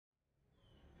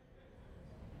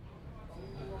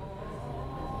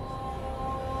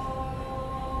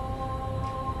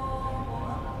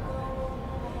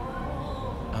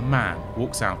a man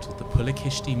walks out of the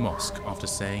Pulikishti Mosque after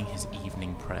saying his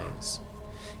evening prayers.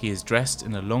 He is dressed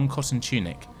in a long cotton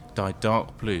tunic dyed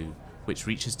dark blue which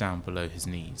reaches down below his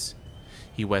knees.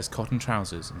 He wears cotton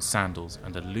trousers and sandals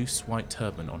and a loose white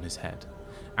turban on his head.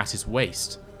 At his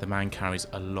waist, the man carries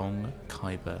a long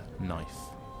Khyber knife.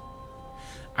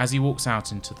 As he walks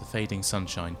out into the fading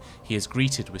sunshine, he is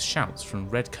greeted with shouts from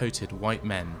red-coated white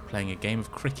men playing a game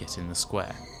of cricket in the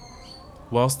square.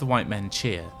 Whilst the white men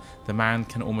cheer, the man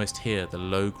can almost hear the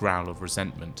low growl of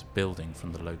resentment building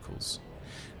from the locals.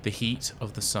 The heat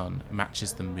of the sun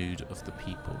matches the mood of the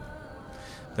people.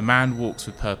 The man walks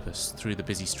with purpose through the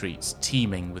busy streets,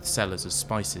 teeming with sellers of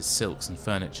spices, silks and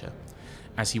furniture.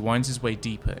 As he winds his way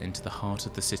deeper into the heart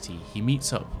of the city, he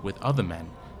meets up with other men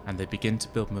and they begin to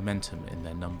build momentum in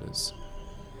their numbers.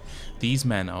 These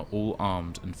men are all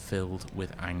armed and filled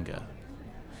with anger.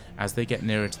 As they get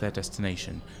nearer to their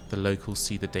destination, the locals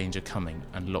see the danger coming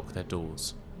and lock their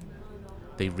doors.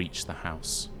 They reach the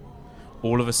house.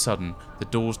 All of a sudden, the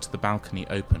doors to the balcony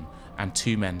open and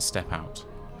two men step out.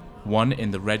 One in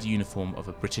the red uniform of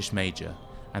a British major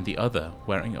and the other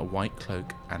wearing a white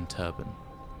cloak and turban.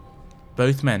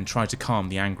 Both men try to calm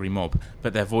the angry mob,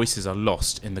 but their voices are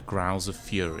lost in the growls of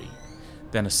fury.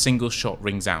 Then a single shot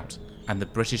rings out, and the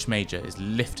British major is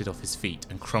lifted off his feet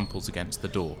and crumples against the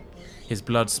door, his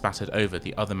blood spattered over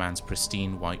the other man's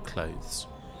pristine white clothes.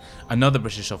 Another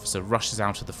British officer rushes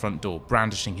out of the front door,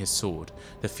 brandishing his sword.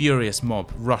 The furious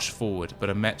mob rush forward, but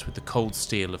are met with the cold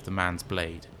steel of the man's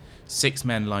blade. 6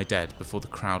 men lie dead before the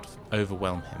crowd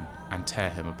overwhelm him and tear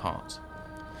him apart.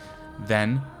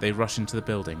 Then they rush into the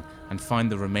building and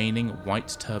find the remaining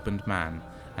white-turbaned man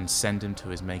and send him to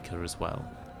his maker as well.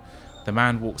 The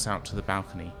man walks out to the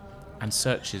balcony and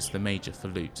searches the major for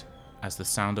loot as the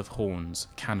sound of horns,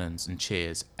 cannons and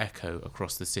cheers echo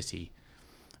across the city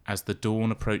as the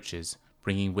dawn approaches,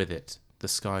 bringing with it the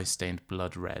sky-stained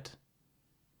blood red.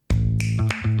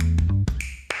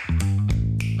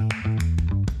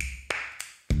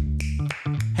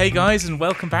 Hey guys, and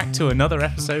welcome back to another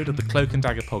episode of the Cloak and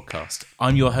Dagger podcast.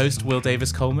 I'm your host, Will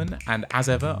Davis Coleman, and as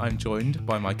ever, I'm joined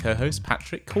by my co-host,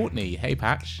 Patrick Courtney. Hey,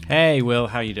 Patch. Hey, Will.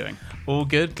 How are you doing? All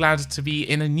good. Glad to be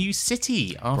in a new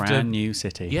city. Brand new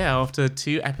city. Yeah, after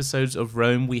 2 episodes of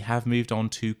Rome, we have moved on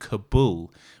to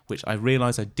Kabul, which I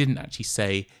realised I didn't actually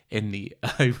say in the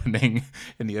opening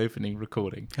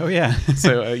recording. Oh, yeah.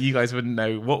 So you guys wouldn't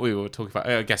know what we were talking about.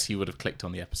 I guess you would have clicked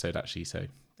on the episode, actually, so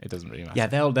it doesn't really matter.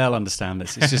 Yeah, they'll understand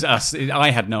this. It's just us.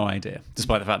 I had no idea,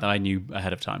 despite the fact that I knew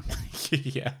ahead of time.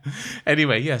 Yeah.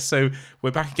 Anyway, yeah, so we're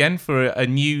back again for a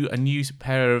new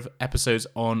pair of episodes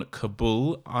on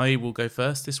Kabul. I will go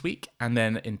first this week, and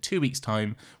then in 2 weeks'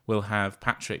 time, we'll have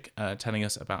Patrick telling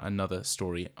us about another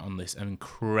story on this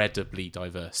incredibly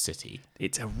diverse city.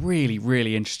 It's a really,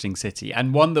 really interesting city,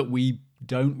 and one that we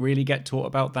don't really get taught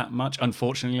about that much,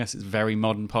 unfortunately, unless it's very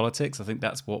modern politics. I think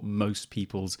that's what most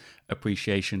people's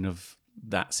appreciation of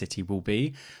that city will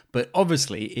be. But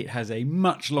obviously, it has a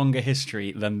much longer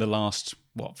history than the last,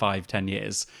 5-10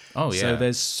 years. Oh, yeah. So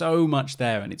there's so much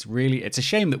there, and it's a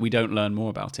shame that we don't learn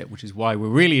more about it, which is why we're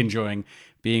really enjoying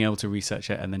being able to research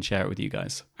it and then share it with you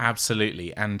guys.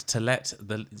 Absolutely. And to let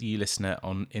you listener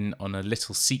on a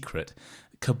little secret,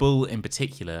 Kabul in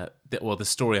particular, the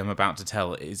story I'm about to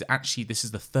tell is actually, this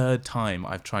is the 3rd time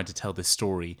I've tried to tell this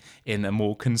story in a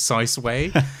more concise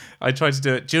way. I tried to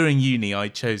do it during uni. I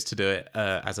chose to do it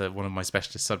as one of my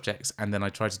specialist subjects, and then I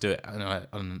tried to do it on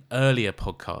an earlier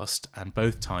podcast, and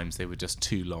both times they were just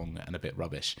too long and a bit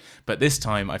rubbish. But this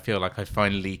time I feel like I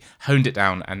finally honed it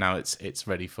down, and now it's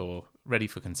ready for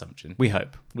consumption. We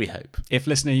hope. If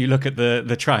listener, you look at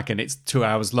the track and it's 2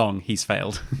 hours long, he's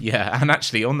failed. Yeah, and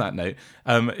actually on that note,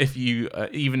 if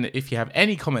you have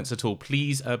any comments at all,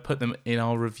 please put them in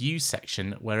our review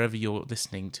section wherever you're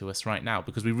listening to us right now,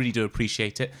 because we really do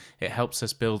appreciate it. It helps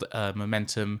us build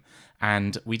momentum,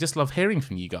 and we just love hearing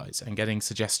from you guys and getting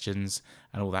suggestions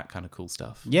and all that kind of cool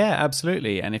stuff. Yeah,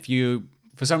 absolutely. And if you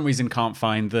for some reason can't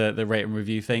find the rate and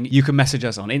review thing, you can message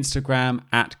us on Instagram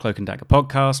at Cloak and Dagger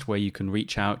Podcast, where you can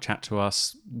reach out, chat to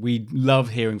us. We love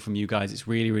hearing from you guys. It's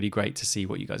really, really great to see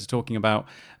what you guys are talking about.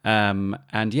 And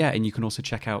you can also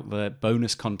check out the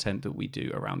bonus content that we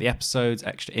do around the episodes,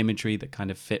 extra imagery that kind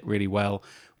of fit really well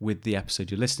with the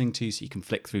episode you're listening to, so you can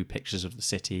flick through pictures of the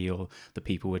city or the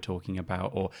people we're talking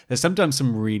about. Or there's sometimes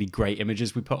some really great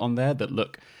images we put on there that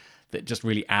just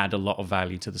really add a lot of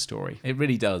value to the story. It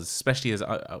really does, especially as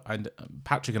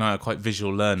Patrick and I are quite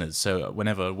visual learners. So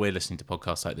whenever we're listening to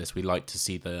podcasts like this, we like to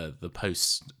see the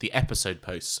episode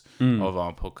posts of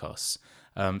our podcasts.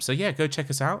 So yeah, go check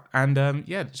us out. And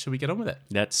should we get on with it?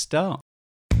 Let's start.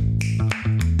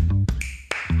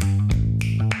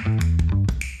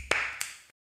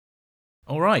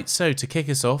 right, so to kick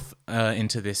us off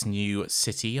into this new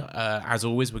city, as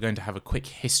always, we're going to have a quick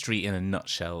history in a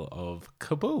nutshell of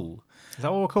Kabul. Is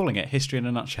that what we're calling it? History in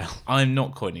a nutshell? I'm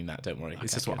not coining that, don't worry.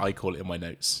 It's just good. what I call it in my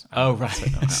notes. Oh, right.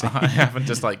 So I haven't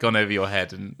just like gone over your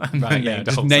head and Right, yeah, named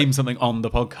just name something on the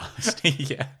podcast.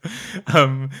 yeah.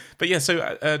 But yeah, so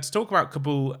to talk about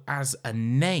Kabul as a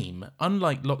name,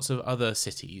 unlike lots of other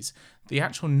cities, the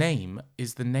actual name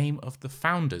is the name of the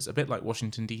founders, a bit like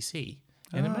Washington, D.C.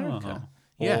 in America.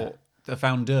 Or the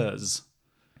founders.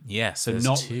 Yeah, So there's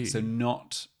not two. so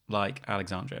not like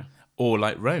Alexandria. Or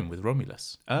like Rome with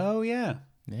Romulus. Oh yeah.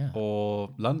 Yeah. Or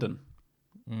London.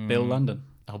 Bill London.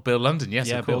 Oh, Bill London, yes,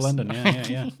 Yeah, of Bill course. London.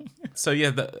 Yeah. So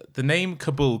yeah, the name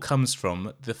Kabul comes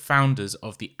from the founders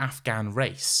of the Afghan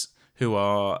race, who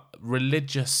are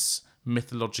religious,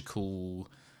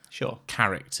 mythological Sure.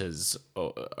 characters.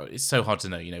 It's so hard to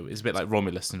know, it's a bit like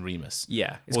Romulus and Remus.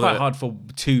 Yeah. It's Although- quite hard for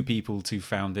two people to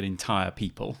found an entire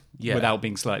people Yeah. without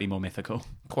being slightly more mythical.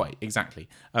 Quite, exactly.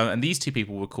 And these two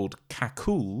people were called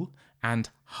Kakul and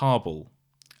Harbul.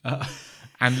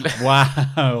 And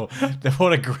Wow.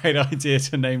 What a great idea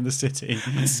to name the city.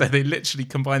 so they literally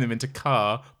combine them into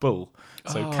Kabul.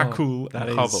 So Kakul and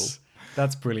Harbul.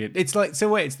 That's brilliant. It's like, so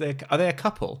wait, are they a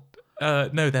couple?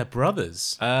 No, they're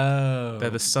brothers. Oh.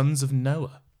 They're the sons of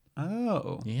Noah.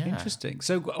 Oh, Yeah. interesting.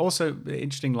 So also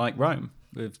interesting, like Rome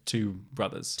with two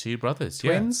brothers, Two brothers,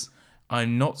 twins. Yeah.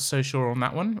 I'm not so sure on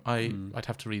that one. I'd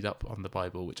have to read up on the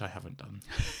Bible, which I haven't done.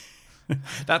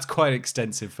 That's quite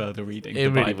extensive further reading. It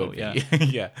the really Bible, would be. yeah.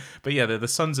 Yeah. But yeah, they're the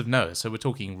sons of Noah, so we're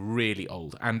talking really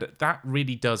old. And that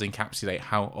really does encapsulate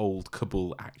how old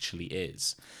Kabul actually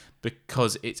is.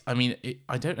 Because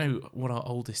I don't know what our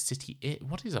oldest city is.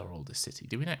 What is our oldest city?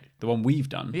 Do we know? The one we've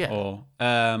done, Yeah. Or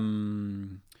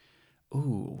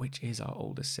which is our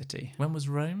oldest city? When was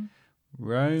Rome?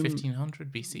 Rome.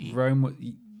 1500 BCE?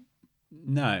 Rome.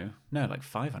 No, like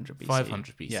 500 BC.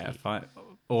 500 BC. Yeah,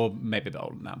 or maybe a bit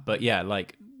older than that. But yeah,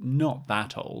 like not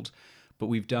that old. But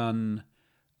we've done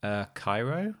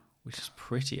Cairo, which is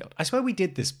pretty old. I swear we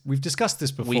did this. We've discussed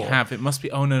this before. We have. It must be.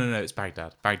 Oh no! It's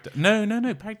Baghdad.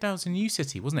 No. Baghdad's a new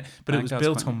city, wasn't it? But it was Baghdad's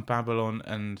built quite on Babylon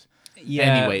and. Yeah.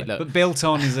 Anyway, but built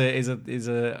on is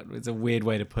a weird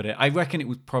way to put it. I reckon it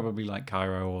was probably like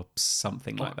Cairo or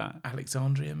something like that.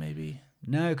 Alexandria, maybe.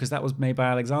 No, because that was made by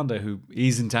Alexander, who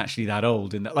isn't actually that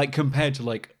old in that, like compared to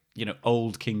like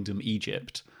Old Kingdom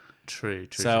Egypt. True.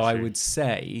 So I would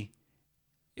say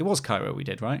it was Cairo we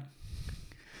did, right?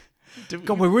 Did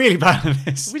God, we're really bad at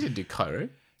this. we didn't do Cairo.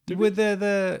 With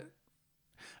the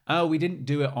oh, we didn't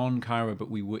do it on Cairo, but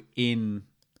we were in.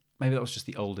 Maybe that was just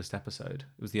the oldest episode.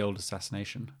 It was the old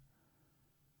assassination.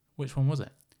 Which one was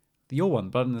it? Your one,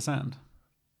 Blood in the Sand.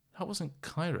 That wasn't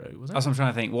Cairo, was it? That's what I'm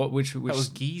trying to think. Which that was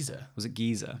Giza. was it?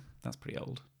 Giza. That's pretty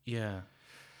old. Yeah.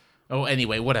 Oh,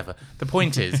 anyway, whatever. The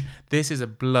point is, this is a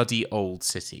bloody old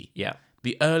city. Yeah.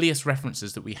 The earliest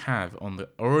references that we have on the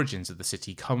origins of the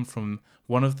city come from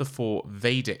one of the 4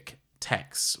 Vedic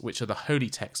texts, which are the holy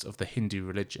text of the Hindu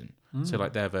religion. So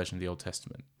like their version of the Old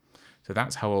Testament. So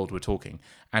that's how old we're talking.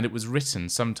 And it was written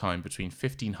sometime between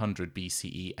 1500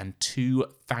 BCE and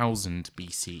 2000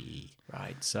 BCE.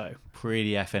 Right. So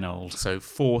pretty effing old. So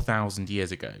 4,000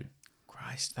 years ago.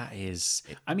 Christ, that is.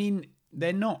 I mean,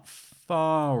 they're not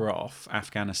far off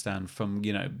Afghanistan from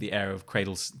the era of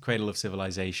cradle of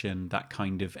civilization, that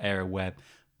kind of era where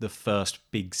the first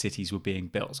big cities were being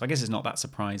built. So I guess it's not that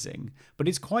surprising, but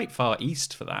it's quite far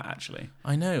east for that, actually.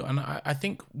 I know, and I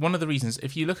think one of the reasons,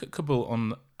 if you look at Kabul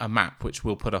on a map, which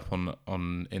we'll put up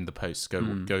on in the post,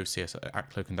 go see us at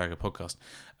Cloak and Dagger Podcast,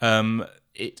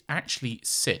 it actually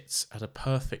sits at a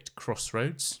perfect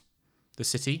crossroads, the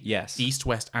city. Yes. East,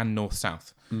 west, and north,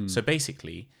 south. So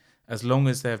basically, as long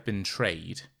as there have been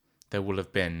trade, there will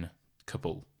have been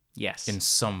Kabul. Yes. In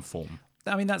some form.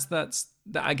 I mean,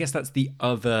 I guess that's the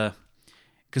other,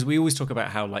 because we always talk about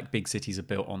how like big cities are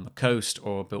built on the coast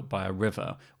or built by a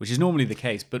river, which is normally the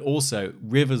case, but also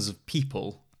rivers of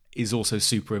people is also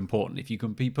super important. If you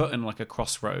can be put in like a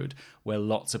crossroad where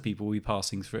lots of people will be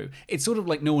passing through, it's sort of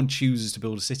like no one chooses to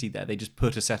build a city there. They just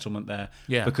put a settlement there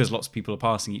because lots of people are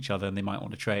passing each other and they might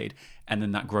want to trade, and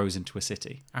then that grows into a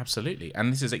city. Absolutely,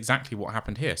 and this is exactly what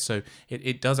happened here. So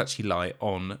it does actually lie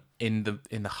in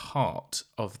the heart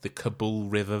of the Kabul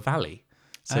River Valley.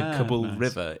 So Kabul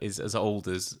River is as old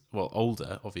as,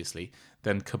 older, obviously,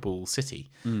 than Kabul city.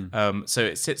 So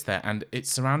it sits there, and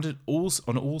it's surrounded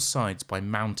on all sides by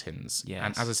mountains. Yes.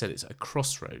 And as I said, it's a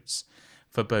crossroads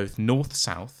for both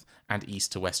north-south and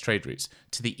east to west trade routes.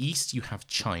 To the east, you have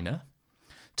China.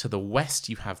 To the west,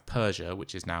 you have Persia,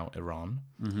 which is now Iran.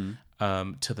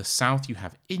 To the south, you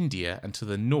have India. And to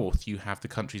the north, you have the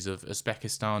countries of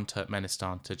Uzbekistan,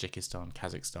 Turkmenistan, Tajikistan,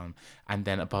 Kazakhstan. And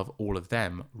then above all of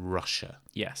them, Russia.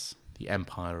 Yes. The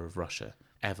Empire of Russia,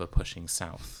 ever pushing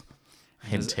south.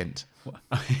 Hint, hint. Oh,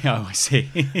 I see.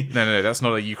 No, that's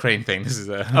not a Ukraine thing. This is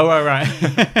a. Oh, right.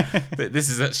 This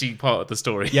is actually part of the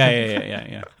story.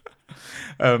 Yeah.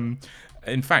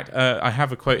 In fact, I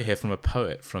have a quote here from a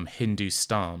poet from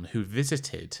Hindustan who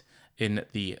visited in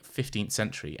the 15th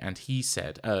century, and he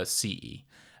said, CE,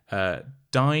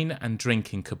 dine and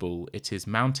drink in Kabul. It is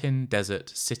mountain, desert,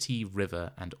 city,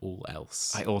 river, and all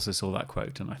else. I also saw that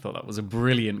quote, and I thought that was a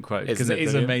brilliant quote because Isn't it it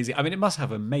is brilliant? amazing. I mean, it must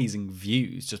have amazing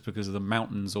views just because of the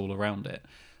mountains all around it.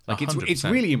 Like it's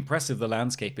 100%. really impressive, the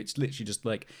landscape. It's literally just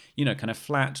like, kind of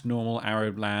flat, normal,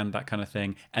 arid land, that kind of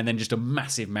thing, and then just a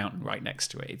massive mountain right next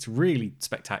to it. It's really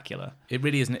spectacular. It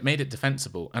really is, and it made it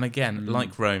defensible. And again,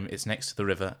 like Rome, it's next to the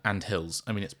river and hills.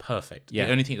 I mean, it's perfect. Yeah.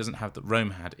 The only thing it doesn't have that Rome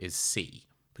had is sea,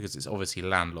 because it's obviously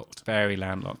landlocked. Very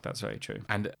landlocked, that's very true.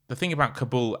 And the thing about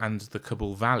Kabul and the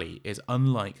Kabul Valley is,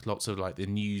 unlike lots of like the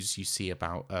news you see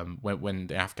about when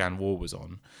the Afghan war was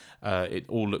on, it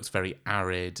all looks very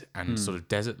arid and sort of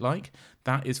desert-like.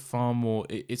 That is far more.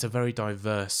 It's a very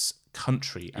diverse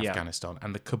country, Afghanistan,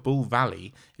 and the Kabul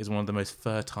Valley is one of the most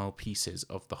fertile pieces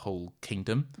of the whole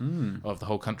kingdom, of the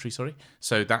whole country. Sorry,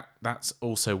 so that's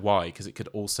also why, because it could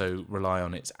also rely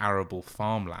on its arable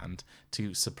farmland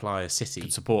to supply a city.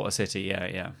 Could support a city,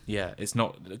 yeah. Yeah, it's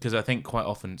not, because I think quite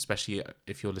often, especially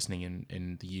if you're listening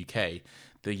in the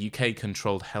UK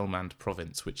controlled Helmand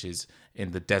province, which is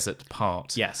in the desert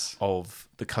part of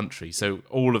the country. So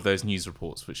all of those news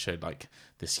reports which showed like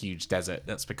this huge desert,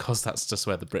 that's because that's just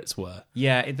where the Brits were.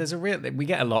 Yeah, we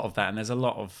get a lot of that, and there's a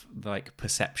lot of like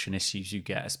perception issues you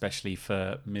get, especially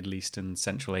for Middle Eastern,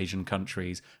 Central Asian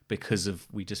countries, because of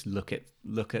we just look at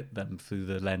them through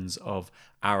the lens of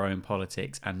our own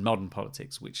politics and modern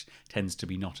politics, which tends to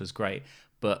be not as great.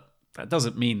 But that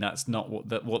doesn't mean that's not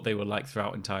what they were like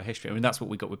throughout entire history. I mean, that's what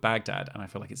we got with Baghdad, and I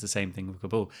feel like it's the same thing with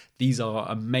Kabul. These are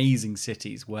amazing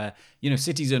cities where,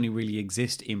 cities only really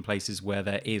exist in places where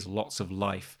there is lots of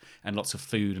life and lots of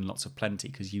food and lots of plenty,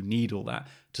 because you need all that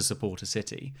to support a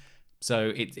city.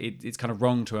 So it's kind of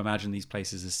wrong to imagine these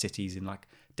places as cities in like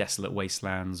desolate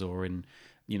wastelands or in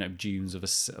dunes of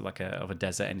a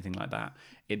desert, anything like that.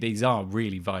 These are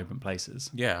really vibrant places.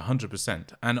 Yeah,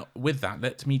 100%. And with that,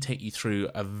 let me take you through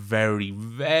a very,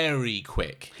 very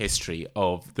quick history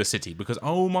of the city, because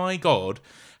oh my god,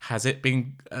 has it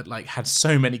been had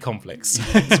so many conflicts.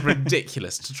 It's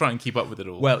ridiculous to try and keep up with it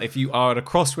all. Well, if you are at a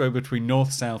crossroad between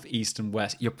north, south, east and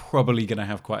west, you're probably going to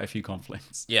have quite a few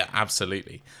conflicts. Yeah,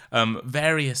 absolutely.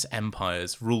 Various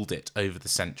empires ruled it over the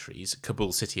centuries,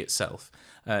 Kabul city itself,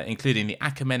 including the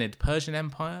Achaemenid Persian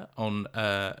Empire.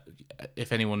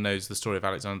 If anyone knows the story of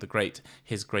Alexander the Great,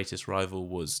 his greatest rival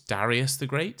was Darius the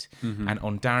Great. Mm-hmm. And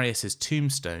on Darius's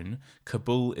tombstone,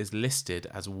 Kabul is listed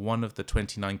as one of the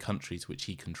 29 countries which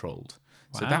he controlled.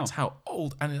 So that's how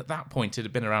old, and at that point it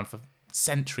had been around for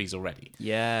centuries already.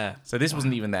 Yeah. So this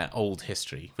wasn't even their old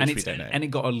history, which we don't know. And it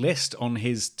got a list on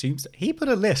his tombstone. He put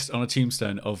a list on a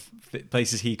tombstone of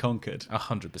places he conquered.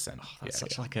 100%. That's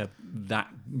such like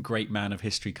that great man of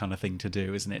history kind of thing to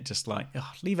do, isn't it? Just like,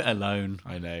 leave it alone.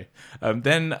 I know.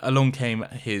 Then along came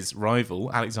his rival,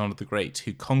 Alexander the Great,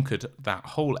 who conquered that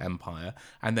whole empire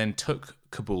and then took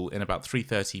Kabul in about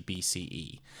 330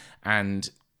 BCE.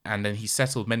 And then he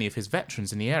settled many of his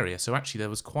veterans in the area. So actually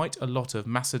there was quite a lot of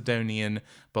Macedonian,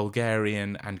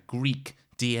 Bulgarian and Greek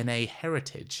DNA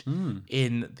heritage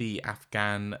in the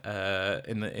Afghan,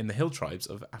 in the hill tribes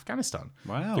of Afghanistan.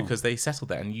 Wow. Because they settled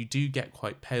there. And you do get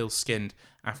quite pale-skinned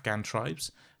Afghan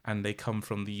tribes. And they come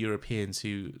from the Europeans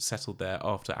who settled there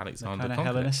after Alexander kind of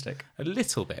conquered Hellenistic. A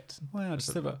little bit. Well,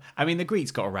 I mean, the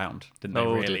Greeks got around, didn't they?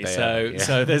 Really? Did they?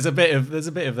 So there's a bit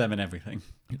of them in everything.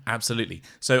 Absolutely.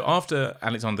 So after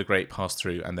Alexander the Great passed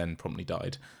through and then promptly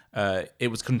died, it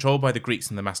was controlled by the Greeks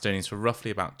and the Macedonians for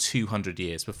roughly about 200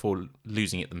 years before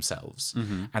losing it themselves.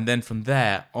 Mm-hmm. And then from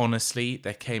there, honestly,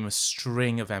 there came a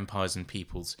string of empires and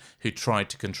peoples who tried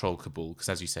to control Kabul, because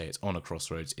as you say, it's on a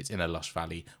crossroads, it's in a lush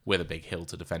valley with a big hill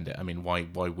to defend it. I mean, why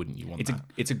wouldn't you want that?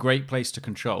 It's a great place to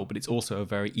control, but it's also a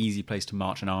very easy place to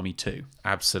march an army to.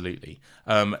 Absolutely.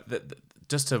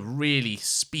 Just to really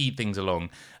speed things along,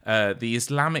 the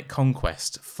Islamic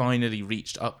conquest finally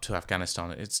reached up to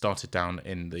Afghanistan. It started down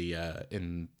in the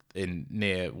in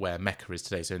near where Mecca is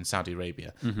today, so in Saudi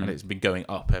Arabia, and it's been going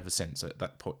up ever since. At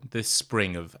that point, this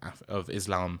spring of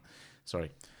Islam,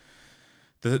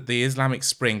 the Islamic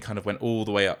spring kind of went all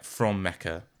the way up from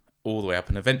Mecca all the way up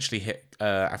and eventually hit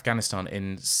Afghanistan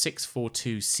in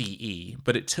 642 CE,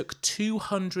 but it took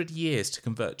 200 years to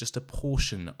convert just a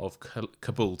portion of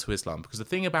Kabul to Islam. Because the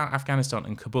thing about Afghanistan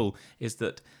and Kabul is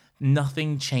that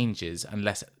nothing changes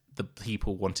unless the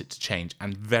people want it to change,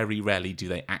 and very rarely do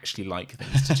they actually like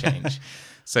things to change.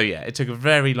 So yeah, it took a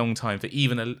very long time for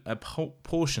even a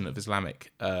portion of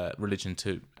Islamic religion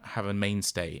to have a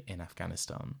mainstay in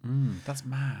Afghanistan. That's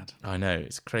mad. I know,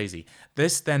 it's crazy.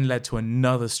 This then led to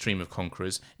another stream of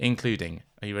conquerors, including,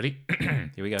 are you ready?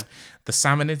 Here we go. The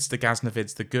Samanids, the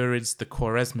Ghaznavids, the Ghurids, the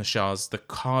Khwarezmshahs, the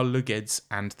Karlugids,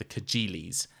 and the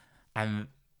Kajilis. And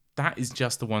that is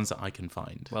just the ones that I can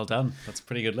find. Well done. That's a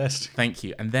pretty good list. Thank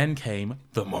you. And then came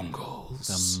the Mongols.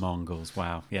 The Mongols.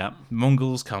 Wow. Yeah.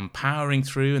 Mongols come powering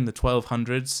through in the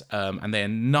 1200s, and they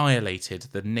annihilated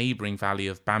the neighbouring valley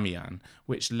of Bamiyan,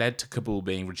 which led to Kabul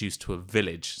being reduced to a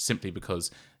village simply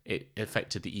because it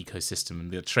affected the ecosystem and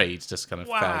the trade just kind of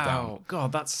fell down. Wow.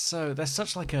 God, that's so. They're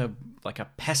such like a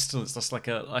pestilence. That's like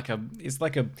a. It's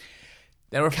like a.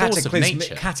 They're a force of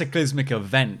nature. Cataclysmic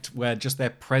event where just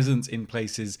their presence in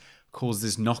places causes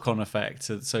this knock-on effect.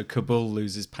 So Kabul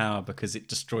loses power because it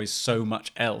destroys so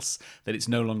much else that it's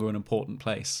no longer an important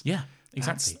place. Yeah,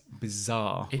 exactly. That's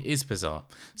bizarre. It is bizarre.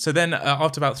 So then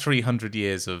after about 300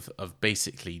 years of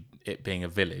basically it being a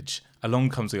village,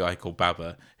 along comes a guy called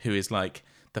Babur, who is like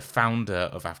the founder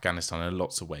of Afghanistan in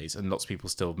lots of ways, and lots of people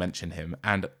still mention him.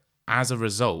 And as a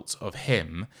result of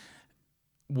him,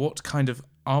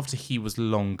 after he was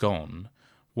long gone,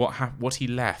 what he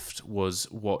left was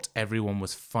what everyone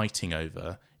was fighting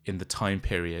over in the time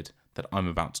period that I'm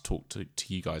about to talk to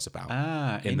you guys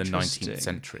about in the 19th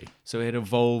century. So it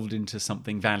evolved into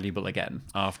something valuable again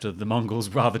after the Mongols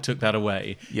rather took that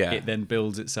away. Yeah. It then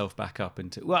builds itself back up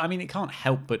into... Well, I mean, it can't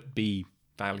help but be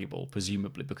valuable,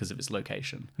 presumably, because of its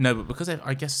location. No, but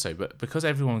I guess so, but because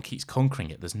everyone keeps conquering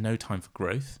it, there's no time for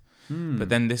growth. But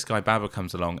then this guy Babur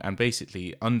comes along, and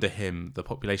basically under him the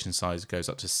population size goes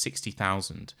up to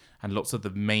 60,000, and lots of the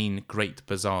main great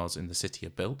bazaars in the city are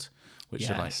built, which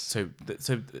are like so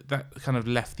that kind of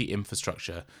left the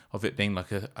infrastructure of it being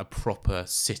like a proper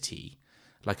city,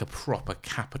 like a proper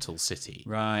capital city.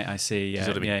 Right, I see. Yeah,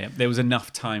 what I mean? yeah. There was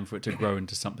enough time for it to grow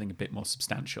into something a bit more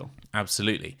substantial.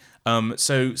 Absolutely.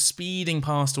 So speeding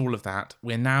past all of that,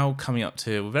 we're now coming up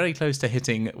to very close to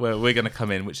hitting where we're going to come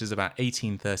in, which is about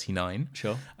 1839.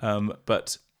 Sure.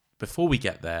 But before we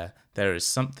get there, there is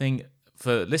something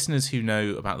for listeners who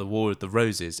know about the War of the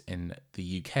Roses in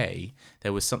the UK.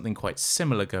 There was something quite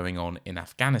similar going on in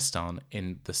Afghanistan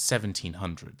in the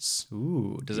 1700s.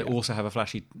 Ooh, does it also have a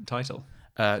flashy title?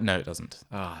 No, it doesn't.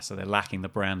 So they're lacking the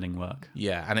branding work.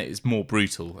 Yeah, and it is more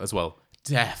brutal as well.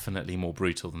 Definitely more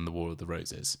brutal than the War of the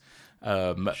Roses.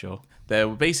 Sure. There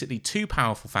were basically two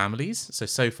powerful families.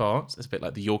 So far, it's a bit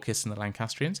like the Yorkists and the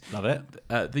Lancastrians. Love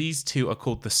it. These two are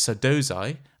called the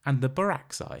Sadozai and the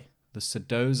Barakzai. The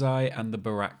Sadozai and the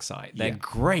Barakzai. They're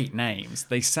great names.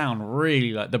 They sound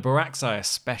really like... The Barakzai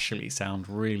especially sound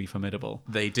really formidable.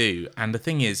 They do. And the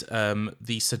thing is, the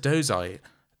Sadozai,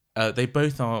 they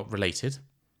both are related.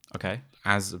 Okay.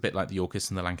 As a bit like the Yorkists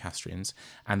and the Lancastrians.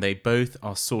 And they both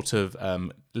are sort of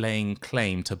laying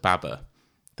claim to Babur,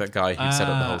 that guy who set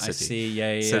up the whole city. I see,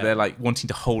 yeah. So they're like wanting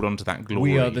to hold on to that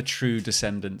glory. We are the true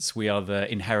descendants. We are the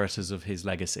inheritors of his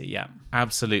legacy, yeah.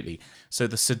 Absolutely. So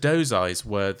the Sadozais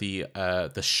were the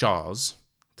Shahs.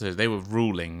 So they were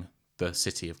ruling the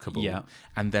city of Kabul. Yeah.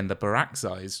 And then the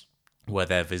Barakzais were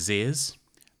their viziers.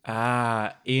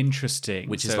 Interesting.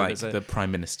 Which is like the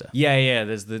prime minister. Yeah.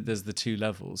 There's the two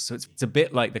levels. So it's a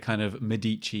bit like the kind of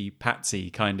Medici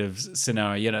Pazzi kind of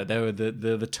scenario. You know, they were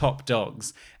the top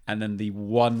dogs, and then the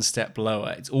one step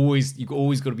lower. You've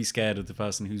always got to be scared of the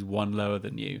person who's one lower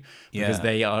than you, because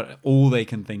they are all they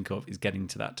can think of is getting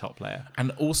to that top layer.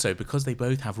 And also because they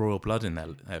both have royal blood in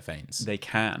their veins. They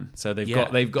can. So they've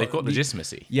got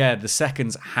legitimacy. Yeah, the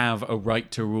seconds have a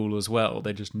right to rule as well.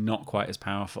 They're just not quite as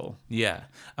powerful. Yeah.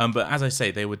 But as I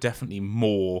say, they were definitely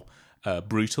more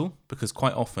brutal, because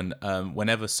quite often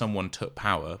whenever someone took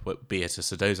power, be it a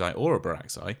Sadozai or a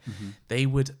Barakzai, they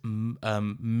would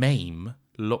maim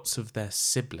lots of their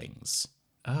siblings.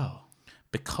 Oh.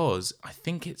 Because I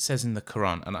think it says in the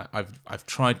Quran, and I've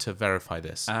tried to verify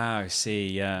this. I see,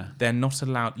 yeah. They're not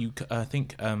allowed... I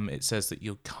think it says that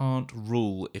you can't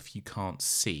rule if you can't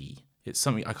see. It's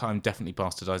something I'm definitely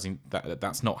bastardizing.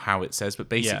 That's not how it says, but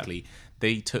basically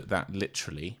they took that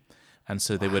literally, and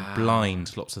so they would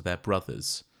blind lots of their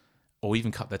brothers, or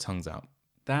even cut their tongues out.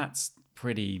 That's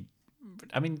pretty.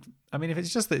 I mean, if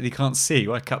it's just that they can't see,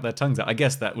 why cut their tongues out? I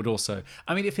guess that would also.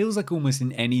 I mean, it feels like almost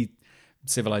in any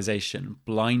civilization,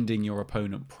 blinding your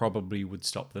opponent probably would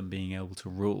stop them being able to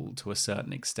rule to a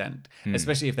certain extent,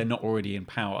 especially if they're not already in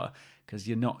power, because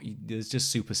there's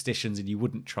just superstitions and you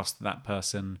wouldn't trust that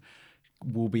person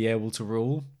will be able to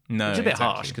rule. No, which is a bit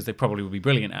exactly. harsh because they probably would be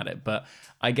brilliant at it, but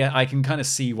I can kind of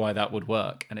see why that would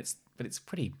work, and it's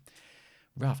pretty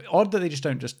rough. Odd that they just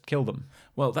don't just kill them.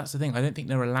 Well, that's the thing. I don't think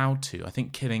they're allowed to. I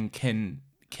think killing kin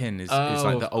is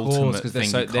like the of ultimate course, thing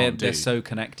because you can't do. they're so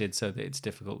connected, so that it's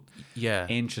difficult. Yeah.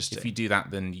 Interesting. If you do that,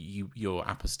 then you're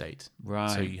apostate.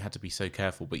 Right. So you had to be so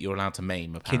careful, but you're allowed to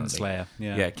maim, apparently. Kinslayer.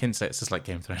 Yeah. Yeah, Kinslayer. It's just like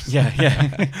Game of Thrones.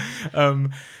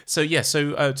 Yeah. So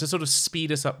to sort of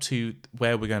speed us up to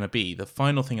where we're going to be, the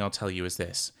final thing I'll tell you is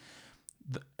this.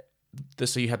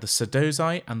 So you had the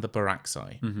Sadozai and the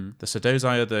Baraksai. Mm-hmm. The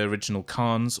Sadozai are the original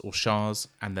Khans or Shahs,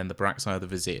 and then the Baraksai are the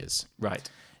Viziers. Right.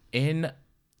 In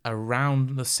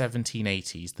around the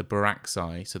 1780s, the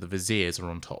Baraksai, so the Viziers, are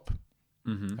on top.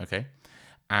 Mm-hmm. Okay?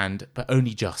 But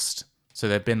only just. So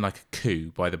there'd been like a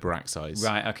coup by the Baraksais.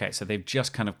 Right, okay. So they've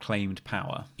just kind of claimed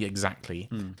power. Yeah, exactly.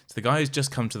 So the guy who's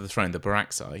just come to the throne, the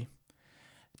Baraksai,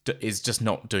 is just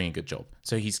not doing a good job.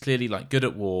 So he's clearly like good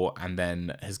at war, and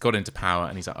then has got into power,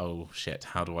 and he's like, oh shit,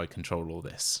 how do I control all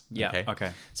this? Yeah,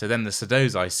 okay. So then the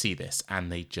Sadozai see this,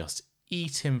 and they just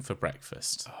eat him for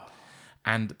breakfast.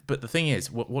 But the thing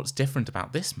is, what's different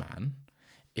about this man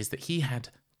is that he had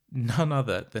none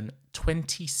other than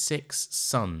 26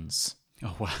 sons.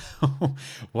 Oh, wow.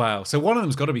 Wow. So one of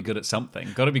them's got to be good at something,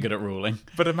 got to be good at ruling.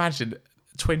 But imagine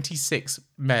 26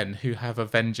 men who have a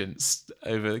vengeance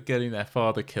over getting their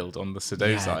father killed on the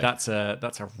Sadozai. Yeah,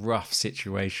 that's a rough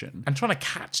situation. And trying to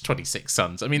catch 26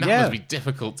 sons. I mean, that Yeah. must be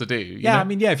difficult to do. You Yeah, know? I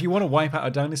mean, if you want to wipe out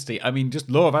a dynasty, I mean, just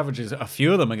law of averages, a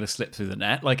few of them are going to slip through the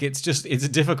net. Like, it's a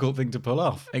difficult thing to pull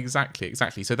off. Exactly.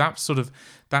 So that sort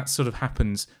of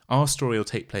happens. Our story will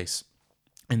take place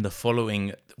in the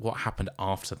following, what happened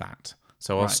after that.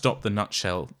 So I'll stop the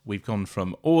nutshell. We've gone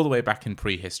from all the way back in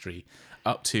prehistory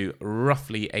up to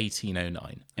roughly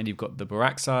 1809. And you've got the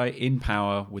Baraksai in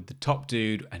power with the top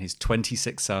dude and his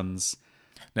 26 sons.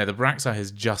 Now, the Baraksai has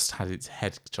just had its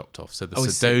head chopped off, so the I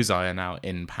see. Sadozai are now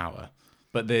in power.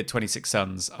 But the 26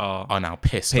 sons are Now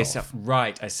pissed off.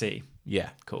 Right, I see. Yeah.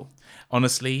 Cool.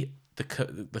 Honestly, the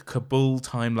Kabul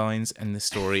timelines in this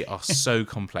story are so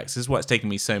complex. This is why it's taken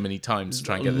me so many times to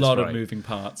try and get this right. A lot of moving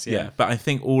parts, yeah. But I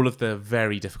think all of the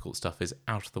very difficult stuff is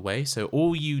out of the way. So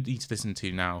all you need to listen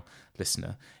to now,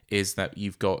 listener, is that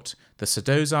you've got the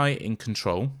Sadozai in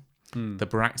control, the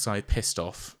Baraksai pissed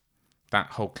off, that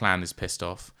whole clan is pissed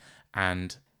off,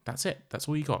 and that's it. That's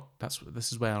all you got.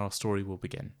 This is where our story will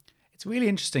begin. It's really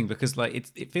interesting because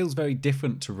it feels very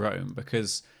different to Rome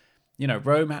because, you know,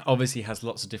 Rome obviously has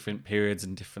lots of different periods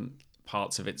and different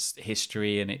parts of its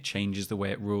history, and it changes the way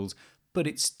it rules, but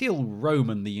it's still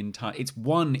Roman it's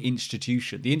one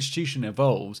institution. The institution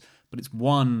evolves, but it's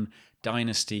one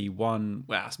dynasty,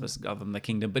 I suppose other than the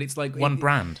kingdom, but it's like One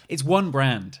brand. It's one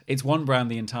brand. It's one brand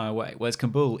the entire way. Whereas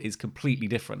Kabul is completely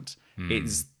different.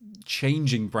 It's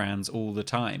changing brands all the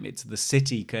time. It's the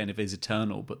city kind of is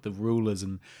eternal, but the rulers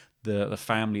and the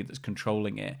family that's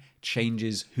controlling it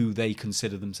changes who they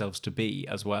consider themselves to be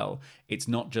as well. It's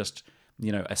not just,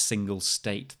 you know, a single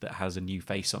state that has a new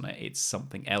face on it. It's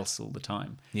something else all the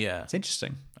time. Yeah. It's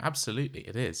interesting. Absolutely,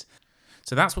 it is.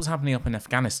 So that's what's happening up in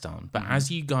Afghanistan. But as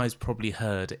you guys probably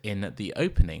heard in the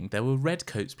opening, there were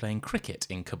redcoats playing cricket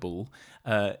in Kabul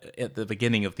at the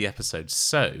beginning of the episode.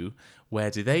 So where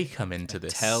do they come into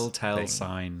this Telltale thing?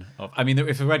 sign of... I mean,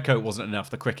 if the red coat wasn't enough,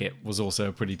 the cricket was also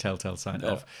a pretty telltale sign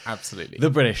of... Absolutely. The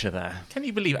British are there. Can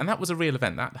you believe? And that was a real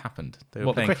event. That happened. They were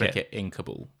What, the playing cricket? cricket in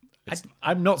Kabul.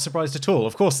 I'm not surprised at all.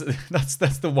 Of course,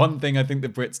 that's the one thing I think the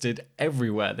Brits did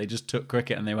everywhere. They just took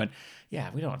cricket and they went, yeah,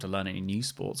 we don't have to learn any new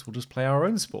sports. We'll just play our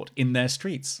own sport in their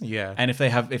streets. Yeah. And if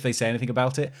they say anything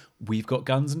about it, we've got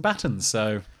guns and batons.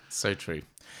 So true.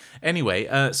 Anyway,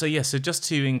 so just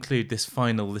to include this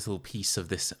final little piece of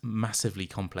this massively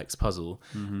complex puzzle,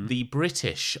 the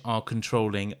British are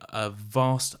controlling a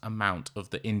vast amount of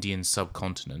the Indian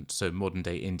subcontinent, so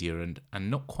modern-day India and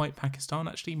not quite Pakistan,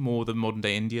 actually, more the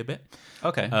modern-day India bit.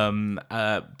 okay.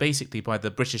 Basically by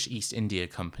the British East India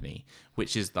Company,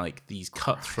 which is like these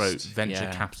cutthroat venture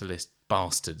capitalist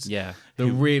bastards. Yeah, the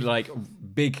real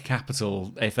big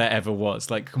capital, if there ever was,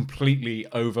 completely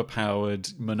overpowered,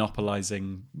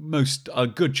 monopolizing a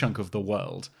good chunk of the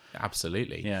world.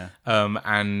 Absolutely. Yeah.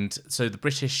 And so the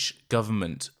British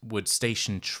government would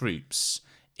station troops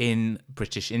in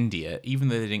British India, even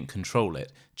though they didn't control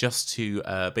it, just to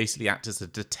basically act as a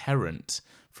deterrent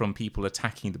from people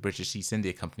attacking the British East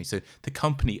India Company. So the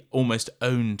company almost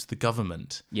owned the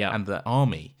government and the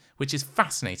army, which is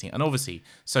fascinating and obviously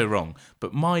so wrong.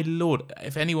 But my lord,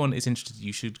 if anyone is interested,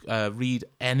 you should read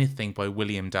anything by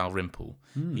William Dalrymple.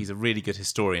 He's a really good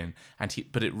historian,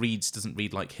 but it doesn't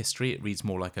read like history. It reads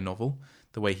more like a novel,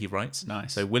 the way he writes.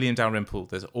 Nice. So William Dalrymple,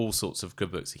 there's all sorts of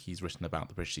good books that he's written about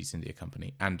the British East India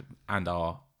Company and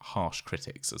our harsh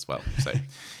critics as well. So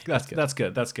that's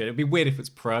good. It'd be weird if it's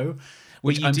pro,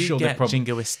 which you I'm do sure get probably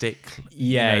jingoistic.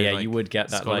 you would get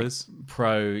that scholars.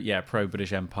 like pro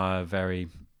British Empire, very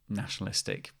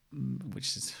nationalistic,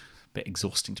 which is a bit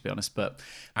exhausting to be honest. But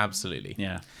absolutely,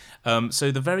 yeah.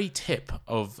 So the very tip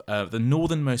of the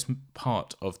northernmost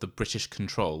part of the British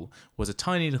control was a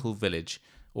tiny little village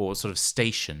or sort of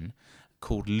station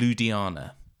called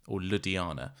Ludhiana,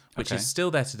 which is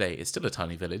still there today. It's still a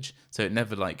tiny village, so it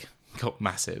never got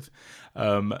massive.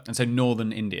 And so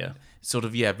northern India. Sort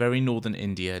of, very northern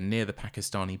India near the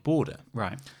Pakistani border.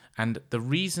 Right. And the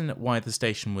reason why the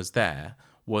station was there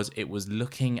was it was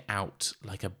looking out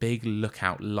like a big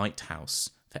lookout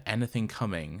lighthouse for anything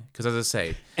coming. Because as I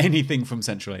say... anything from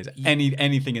Central Asia.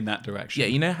 Anything in that direction. Yeah,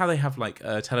 you know how they have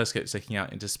telescopes looking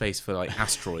out into space for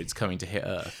asteroids coming to hit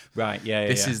Earth? Right, yeah.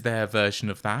 This is their version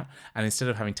of that. And instead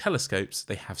of having telescopes,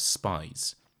 they have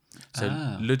spies. So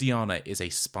Ludhiana is a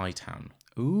spy town.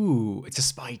 Ooh, it's a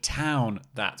spy town.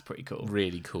 That's pretty cool.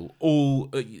 Really cool.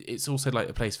 It's also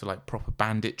a place for proper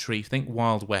banditry. Think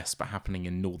Wild West, but happening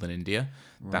in northern India.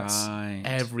 That's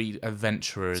every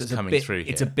adventurer is coming through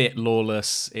here. It's a bit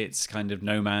lawless. It's kind of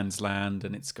no man's land,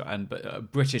 and it's got a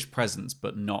British presence,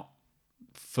 but not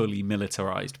fully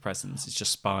militarized presence. It's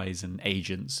just spies and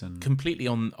agents and completely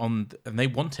and they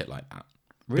want it like that.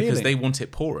 Really? Because they want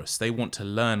it porous. They want to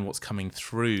learn what's coming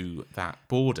through that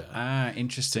border.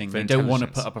 Interesting. They don't want to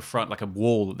put up a front, like a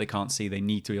wall that they can't see. They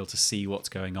need to be able to see what's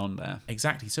going on there.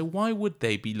 Exactly. So why would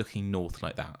they be looking north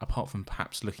like that, apart from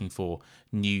perhaps looking for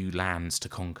new lands to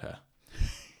conquer?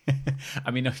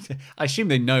 I mean, I assume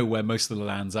they know where most of the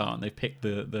lands are, and they picked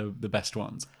the best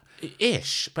ones.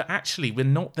 Ish, but actually we're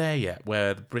not there yet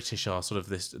where the British are sort of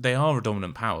this... They are a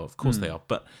dominant power, of course they are,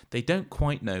 but they don't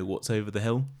quite know what's over the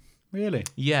hill. Really?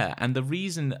 Yeah, and the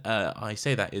reason I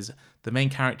say that is the main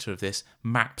character of this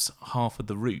maps half of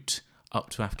the route up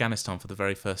to Afghanistan for the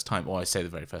very first time. Well, I say the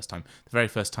very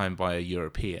first time by a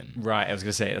European. Right, I was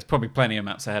going to say, there's probably plenty of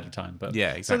maps ahead of time. But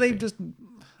yeah, exactly. So they just...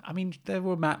 I mean, there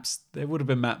would have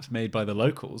been maps made by the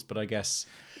locals, but I guess...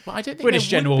 Well, I don't think British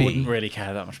general wouldn't really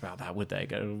care that much about that, would they?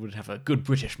 Would have a good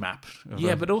British map.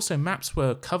 Yeah, but also maps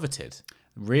were coveted.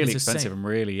 Really expensive and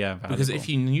really, valuable. Because if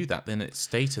you knew that, then it's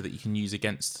data that you can use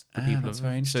against the people. That's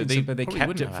very interesting. But they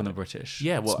kept it from the British.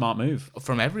 Yeah, well, smart move.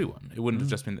 From everyone. It wouldn't have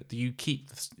just been that you keep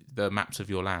the maps of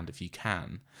your land if you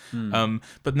can.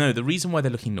 But no, the reason why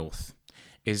they're looking north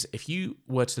is if you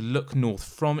were to look north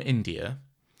from India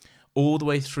all the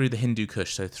way through the Hindu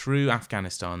Kush, so through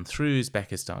Afghanistan, through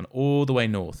Uzbekistan, all the way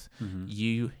north,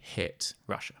 you hit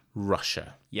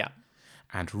Russia. Yeah.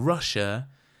 And Russia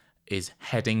is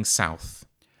heading south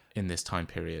in this time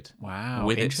period. Wow,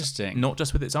 interesting. Not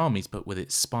just with its armies, but with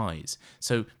its spies.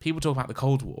 So people talk about the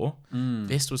Cold War.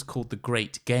 This was called the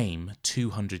Great Game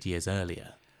 200 years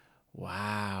earlier.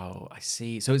 Wow, I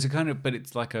see. So it's but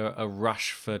it's like a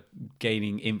rush for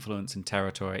gaining influence and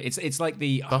territory. It's like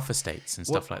the buffer states and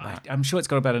stuff like that. I'm sure it's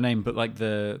got a better name, but like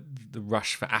the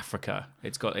rush for Africa.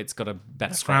 It's got a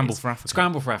better scramble phrase. for Africa.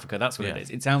 Scramble for Africa. That's what it is.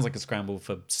 It sounds like a scramble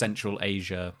for Central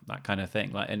Asia, that kind of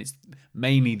thing. And it's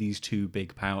mainly these two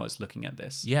big powers looking at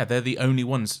this. Yeah, they're the only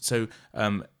ones. So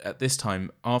at this time,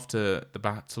 after the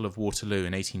Battle of Waterloo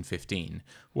in 1815,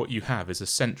 what you have is a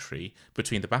century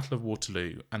between the Battle of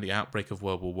Waterloo and the outbreak of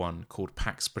World War One called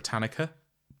Pax Britannica,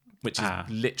 which is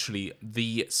literally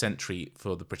the century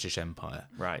for the British Empire.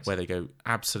 Right. Where they go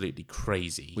absolutely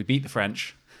crazy. We beat the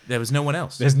French. There was no one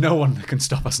else. There's no one that can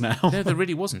stop us now. No, there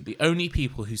really wasn't. The only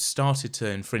people who started to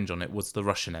infringe on it was the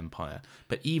Russian Empire.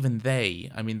 But even they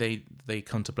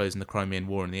come to blows in the Crimean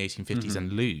War in the 1850s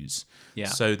and lose. Yeah.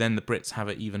 So then the Brits have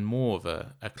even more of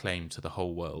a claim to the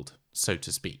whole world, so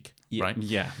to speak. Right?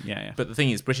 Yeah. But the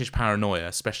thing is, British paranoia,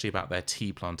 especially about their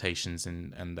tea plantations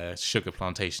and their sugar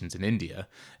plantations in India,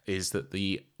 is that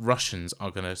the Russians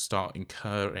are going to start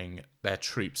incurring their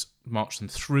troops, march them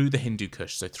through the Hindu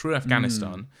Kush, so through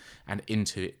Afghanistan and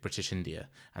into British India.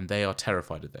 And they are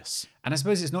terrified of this. And I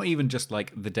suppose it's not even just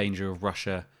like the danger of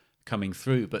Russia coming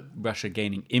through, but Russia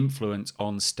gaining influence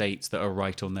on states that are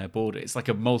right on their border. It's like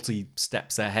a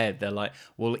multi-steps ahead. They're like,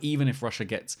 well, even if Russia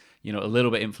gets, a little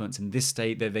bit influence in this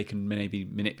state, they can maybe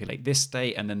manipulate this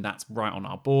state, and then that's right on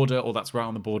our border, or that's right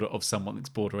on the border of someone that's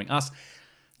bordering us.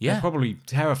 Yeah. They're probably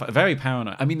terrified, very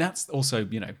paranoid. I mean, that's also,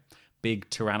 big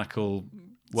tyrannical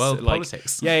World like,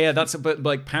 politics. Yeah, but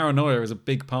like paranoia is a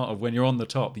big part of when you're on the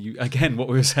top. You, again, what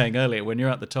we were saying earlier, when you're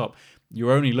at the top,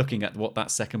 you're only looking at what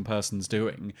that second person's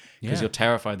doing because Yeah. you're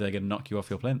terrified they're going to knock you off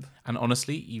your plinth. And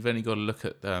honestly, you've only got to look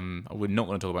at, we're not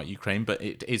going to talk about Ukraine, but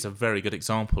it is a very good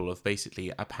example of basically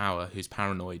a power who's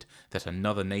paranoid that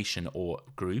another nation or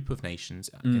group of nations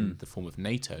in the form of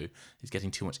NATO is getting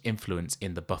too much influence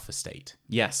in the buffer state.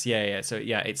 Yes, yeah. So,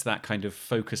 it's that kind of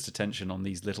focused attention on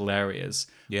these little areas.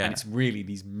 Yeah. And it's really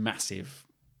these massive,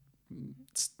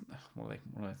 what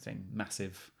are they saying?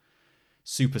 Massive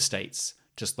super states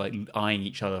just like eyeing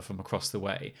each other from across the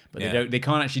way, but they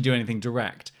can't actually do anything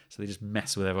direct, so they just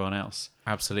mess with everyone else.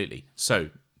 Absolutely. So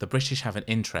the British have an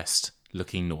interest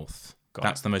looking north.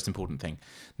 That's the most important thing.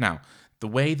 Now, the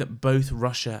way that both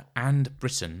Russia and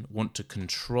Britain want to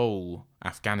control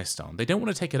Afghanistan, they don't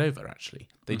want to take it over, actually.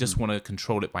 They just want to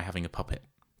control it by having a puppet,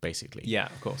 basically. Yeah,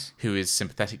 of course. Who is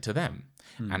sympathetic to them.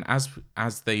 And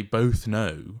as they both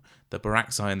know, the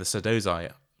Barakzai and the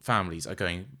Sadozai families are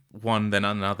going one, then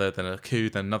another, then a coup,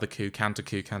 then another coup, counter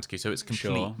coup, counter coup. So it's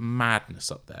complete madness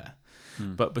up there.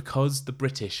 But because the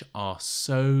British are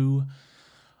so,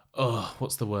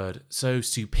 so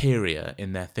superior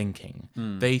in their thinking,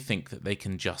 they think that they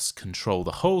can just control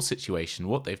the whole situation.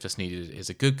 What they've just needed is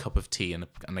a good cup of tea and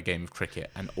a game of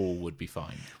cricket, and all would be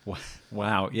fine.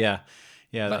 Wow, yeah.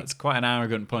 Yeah, that's quite an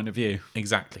arrogant point of view.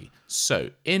 Exactly.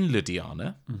 So in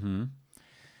Ludhiana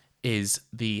is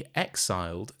the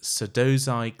exiled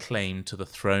Sadozai claim to the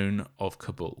throne of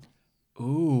Kabul.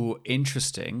 Ooh,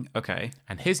 interesting. Okay.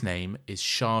 And his name is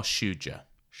Shah Shuja.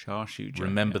 Shah Shuja.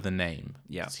 Remember the name.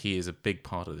 Yeah. He is a big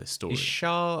part of this story. Is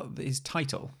Shah his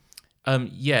title?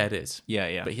 Yeah, it is.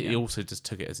 Yeah. But he also just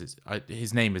took it as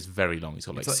his name is very long. He's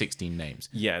got like 16 names.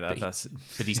 Yeah, but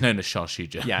he's known as Shah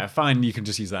Shuja. Yeah, fine. You can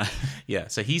just use that. Yeah,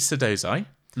 so he's Sadozai.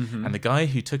 And the guy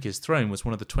who took his throne was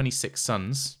one of the 26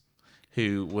 sons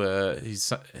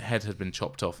his head had been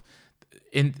chopped off.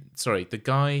 The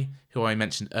guy who I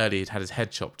mentioned earlier had his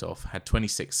head chopped off, had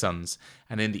 26 sons,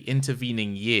 and in the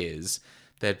intervening years,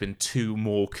 there had been 2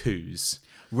 more coups.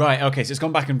 Right, okay, so it's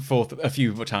gone back and forth a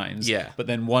few times. Yeah. But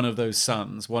then one of those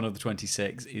sons, one of the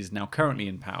 26, is now currently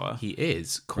in power. He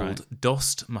is called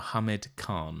Dost Muhammad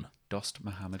Khan. Dost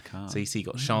Muhammad Khan. So you see, you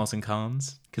got Shahs and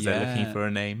Khans, because they're looking for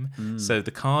a name. So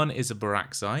the Khan is a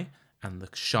Barakzai, and the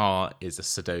Shah is a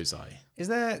Sadozai. Is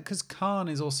there, because Khan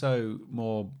is also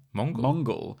more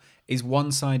Mongol. Is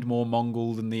one side more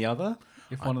Mongol than the other?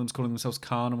 If one of them's calling themselves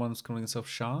Khan and one's calling themselves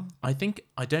Shah? I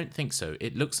don't think so.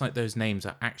 It looks like those names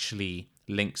are actually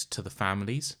linked to the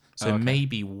families. So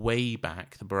maybe way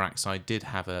back, the Barakzai did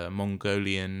have a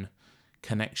Mongolian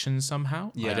connection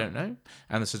somehow. Yeah. I don't know.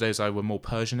 And the Sadozai were more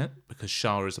Persianate, because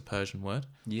Shah is a Persian word.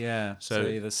 Yeah, so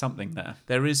there's something there.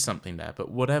 There is something there,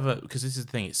 but whatever, because this is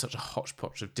the thing, it's such a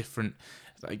hodgepodge of different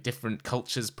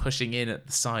cultures pushing in at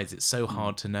the sides. It's so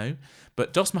hard to know.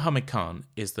 But Dost Muhammad Khan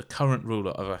is the current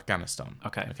ruler of Afghanistan.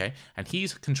 Okay. And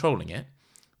he's controlling it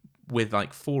with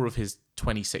like 4 of his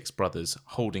 26 brothers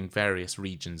holding various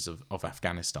regions of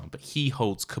Afghanistan. But he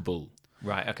holds Kabul.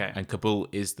 Right, okay. And Kabul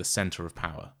is the center of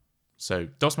power. So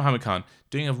Dost Muhammad Khan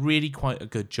doing quite a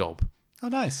good job. Oh,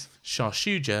 nice. Shah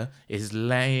Shuja is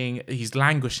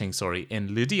languishing, in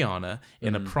Ludhiana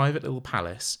in a private little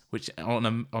palace, which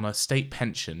on a state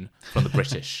pension from the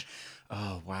British.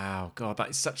 Oh, wow. God,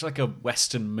 that is such like a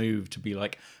Western move to be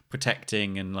like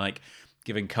protecting and like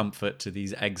giving comfort to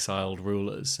these exiled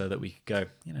rulers so that we could go,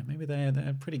 maybe they're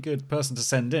a pretty good person to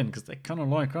send in because they kind of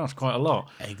like us quite a lot.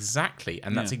 Exactly.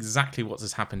 And that's exactly what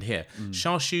has happened here.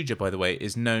 Shah Shuja, by the way,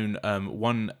 is known,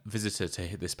 one visitor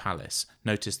to this palace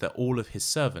noticed that all of his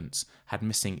servants had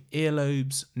missing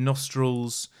earlobes,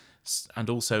 nostrils, and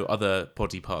also other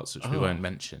body parts, which we won't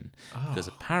mention, because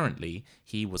apparently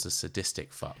he was a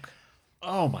sadistic fuck.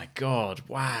 Oh my God,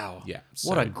 wow. Yeah.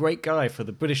 What a great guy for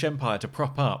the British Empire to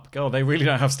prop up. God, they really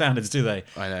don't have standards, do they?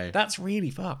 I know. That's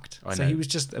really fucked. So he was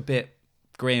just a bit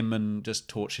grim and just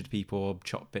tortured people,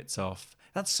 chopped bits off.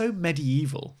 That's so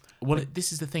medieval. Well,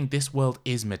 this is the thing. This world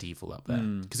is medieval up there,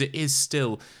 because it is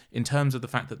still, in terms of the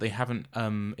fact that they haven't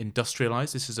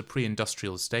industrialized. This is a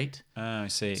pre-industrial state. Oh, I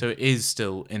see. So it is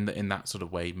still in that sort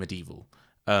of way medieval.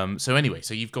 So anyway,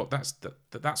 so you've got that's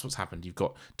what's happened. You've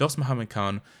got Dost Muhammad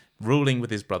Khan ruling with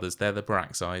his brothers. They're the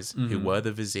Barakzais, who were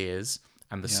the viziers,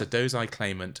 and the Sadozai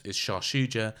claimant is Shah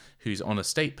Shuja, who's on a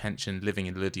state pension living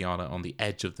in Ludhiana on the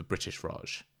edge of the British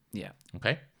Raj. Yeah.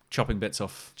 Okay? Chopping bits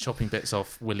off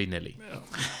willy-nilly.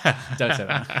 Don't say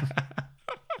that.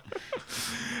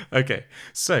 Okay,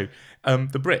 so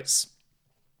the Brits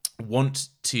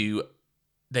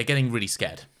they're getting really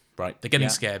scared, right? They're getting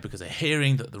Yeah. scared because they're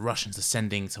hearing that the Russians are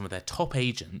sending some of their top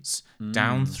agents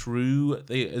down through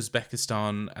the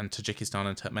Uzbekistan and Tajikistan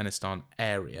and Turkmenistan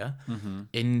area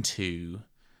into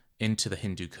the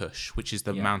Hindu Kush, which is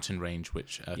the mountain range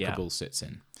which Kabul sits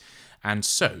in. And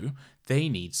so they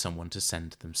need someone to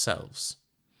send themselves.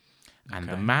 And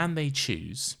the man they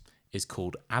choose is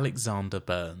called Alexander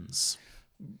Burns.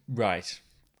 Right.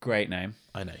 Great name.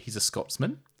 I know, he's a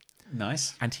Scotsman.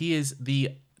 Nice. And he is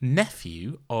the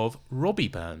nephew of Robbie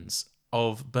Burns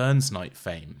of Burns Night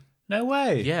fame. No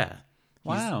way. Yeah.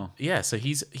 Wow. Yeah, so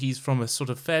he's from a sort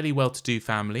of fairly well-to-do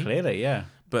family. Clearly, yeah.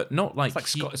 But not like...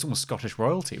 It's almost Scottish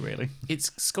royalty, really.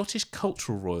 It's Scottish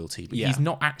cultural royalty, but Yeah. he's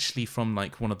not actually from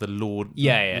like one of the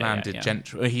landed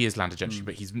gentry. He is landed gentry,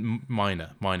 but he's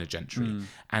minor gentry.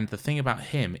 And the thing about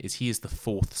him is he is the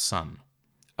fourth son.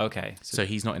 Okay. So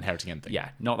he's not inheriting anything. Yeah,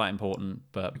 not that important,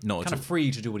 but Not at kind of all. free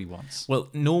to do what he wants. Well,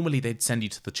 normally they'd send you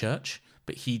to the church,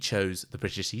 but he chose the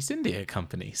British East India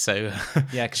Company. So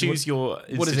Yeah, 'cause choose your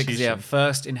institution. What is it? 'Cause, yeah,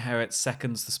 first inherits,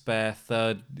 second's the spare,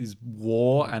 third is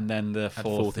war, and then the And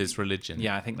fourth. fourth is religion.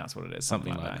 Yeah, I think that's what it is.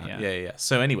 Something like that. Yeah.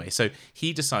 So anyway, so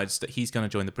he decides that he's going to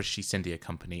join the British East India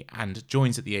Company and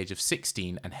joins at the age of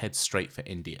 16 and heads straight for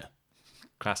India.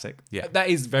 Classic. Yeah. That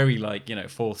is very like,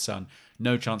 fourth son,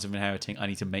 no chance of inheriting, I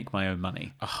need to make my own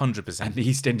money. 100%. And the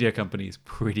East India Company is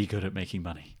pretty good at making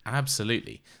money.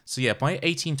 Absolutely. So yeah, by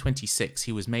 1826,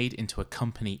 he was made into a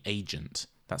company agent.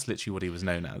 That's literally what he was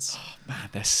known as. Man,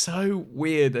 they're so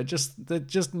weird. They're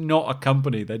just not a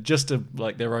company. They're just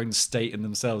their own state in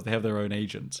themselves. They have their own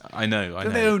agents. I know. They're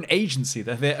their own agency.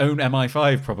 They're their own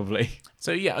MI5 probably.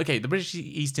 So yeah, okay, the British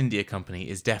East India Company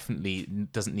doesn't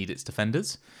need its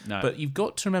defenders. No. But you've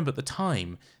got to remember at the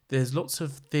time, there's lots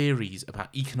of theories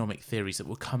about economic theories that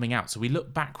were coming out. So we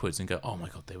look backwards and go, oh my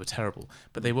God, they were terrible.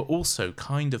 But they were also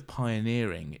kind of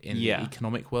pioneering in the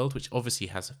economic world, which obviously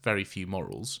has very few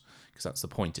morals, because that's the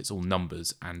point. It's all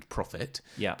numbers and profit.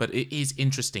 Yeah. But it is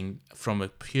interesting from a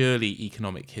purely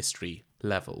economic history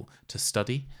level to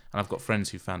study. And I've got friends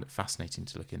who found it fascinating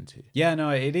to look into. Yeah, no,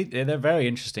 they're very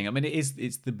interesting. I mean,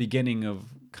 it's the beginning of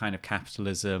kind of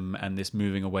capitalism and this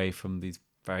moving away from these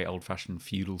very old-fashioned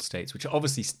feudal states, which are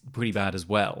obviously pretty bad as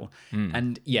well.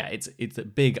 And yeah, it's a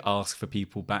big ask for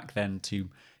people back then to,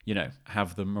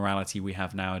 have the morality we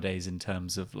have nowadays in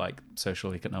terms of like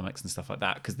social economics and stuff like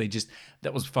that, because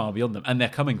that was far beyond them. And they're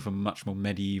coming from a much more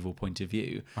medieval point of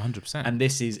view. 100%. And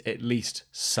this is at least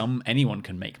anyone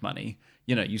can make money.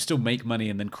 You still make money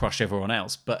and then crush everyone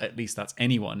else, but at least that's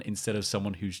anyone instead of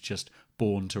someone who's just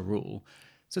born to rule.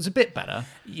 So it's a bit better.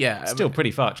 Yeah. Still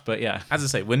pretty fucked, but yeah. As I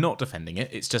say, we're not defending it.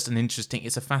 It's just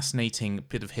it's a fascinating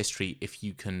bit of history if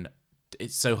you can.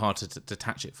 It's so hard to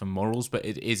detach it from morals, but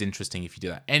it is interesting if you do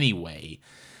that. Anyway,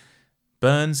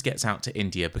 Burns gets out to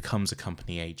India, becomes a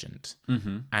company agent.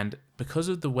 And because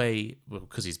of the way,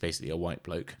 because he's basically a white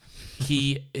bloke,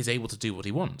 he is able to do what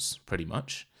he wants, pretty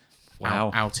much.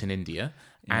 Wow. Out in India.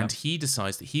 And he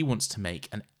decides that he wants to make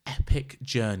an epic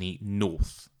journey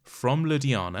north from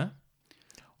Ludhiana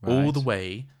all the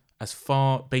way as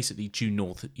far, basically due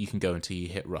north you can go until you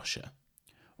hit Russia.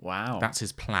 Wow. That's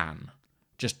his plan.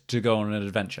 Just to go on an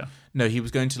adventure. No, he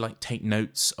was going to like take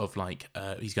notes of like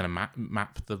he's going to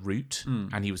map the route,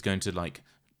 and he was going to like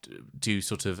do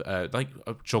sort of like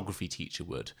a geography teacher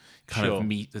would kind of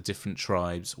meet the different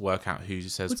tribes, work out who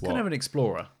says It's what. kind of an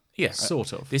explorer. Yeah,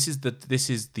 sort of. This is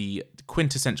the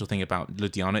quintessential thing about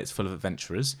Ludhiana. It's full of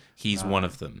adventurers. He's one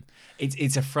of them.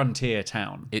 It's a frontier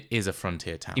town. It is a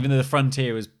frontier town. Even though the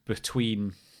frontier is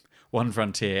between one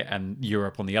frontier and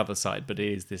Europe on the other side, but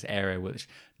it is this area which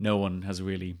no one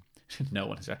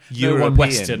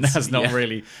Western has not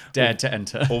really dared to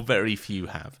enter. Or very few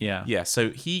have. Yeah. So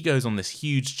he goes on this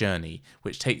huge journey,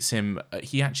 which takes him.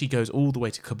 He actually goes all the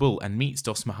way to Kabul and meets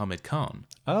Dost Muhammad Khan.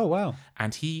 Oh wow!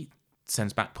 And he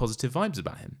sends back positive vibes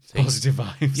about him. So positive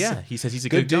vibes. Yeah, he says he's a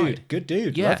good dude. guy. Good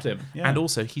dude. Yeah. Loved him. Yeah. And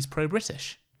also he's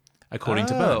pro-British, according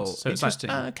to Burns. So it's like, interesting.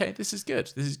 okay, this is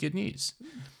good. This is good news.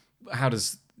 How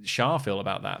does Shah feel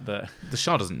about that? The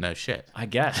Shah doesn't know shit. I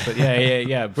guess, but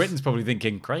yeah. Britain's probably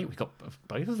thinking, great, we got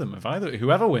both of them.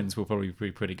 Whoever wins will probably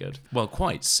be pretty good. Well,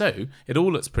 quite. So it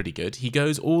all looks pretty good. He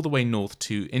goes all the way north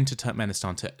into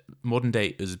Turkmenistan, to modern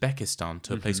day Uzbekistan,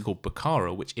 to a place called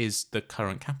Bukhara, which is the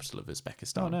current capital of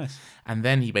Uzbekistan. Oh, nice. And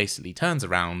then he basically turns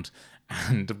around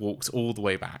and walks all the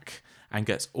way back. and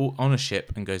gets on a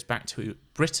ship and goes back to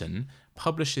Britain,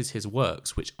 publishes his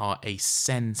works, which are a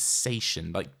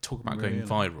sensation. Like, talk about going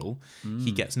viral.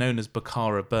 He gets known as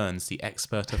Bakara Burns, the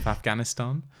expert of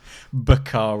Afghanistan.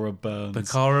 Bakara Burns.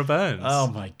 Bakara Burns. Oh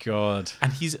my god.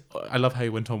 And I love how he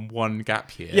went on one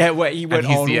gap year. Yeah, where he went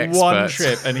on the one expert.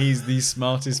 trip and he's the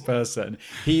smartest person.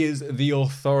 He is the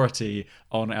authority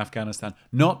on Afghanistan.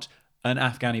 Not an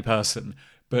Afghani person,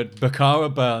 but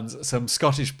Bakara Burns, some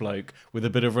Scottish bloke with a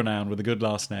bit of renown, with a good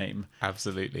last name.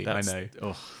 Absolutely, That's, I know.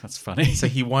 Oh, that's funny. So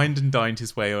he wined and dined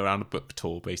his way around a book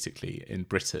tour, basically, in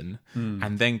Britain,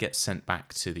 and then gets sent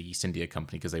back to the East India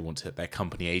Company because they want their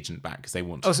company agent back because they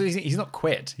want... Oh, so he's not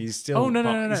quit. He's still... Oh,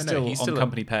 no. He's still on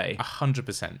company pay.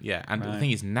 100%, yeah. And the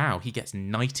thing is, now he gets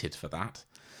knighted for that.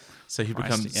 So he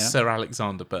becomes yeah. Sir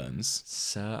Alexander Burns.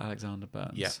 Sir Alexander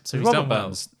Burns. Yeah. So he's Robert done well.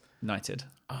 Burns knighted?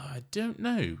 I don't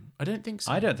know. I don't think so.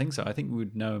 I don't think so. I think we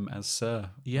would know him as Sir.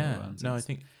 Yeah. Robert Burns. No, I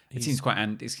think... It seems quite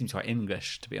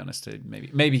English, to be honest.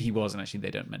 Maybe he wasn't actually.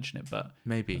 They don't mention it, but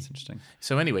maybe that's interesting.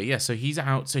 So anyway, yeah. So he's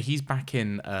out. So he's back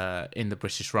in the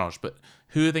British Raj. But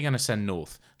who are they going to send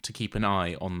north to keep an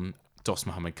eye on Dost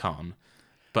Muhammad Khan?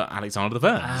 But Alexander the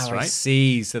Burns, right? I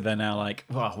see. So they're now like,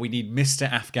 well, we need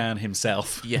Mr. Afghan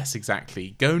himself. Yes,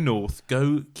 exactly. Go north.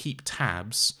 Go keep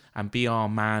tabs and be our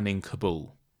man in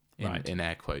Kabul. In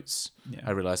air quotes. Yeah.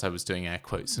 I realised I was doing air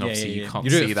quotes, and obviously you can't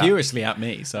see that. You do it furiously at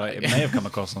me, so it may have come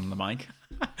across on the mic.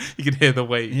 You can hear the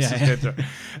waves.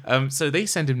 Yeah. So they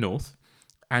send him north,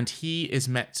 and he is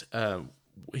met.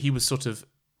 He was sort of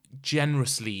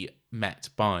generously met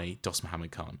by Dost Muhammad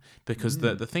Khan because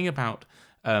the thing about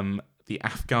the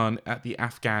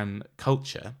Afghan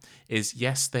culture is,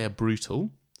 yes, they are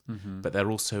brutal, but they're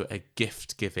also a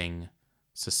gift-giving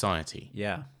society.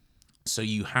 Yeah. So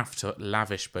you have to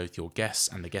lavish both your guests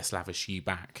and the guests lavish you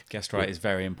back. Guest right is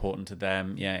very important to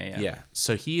them. Yeah.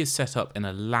 So he is set up in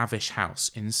a lavish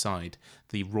house inside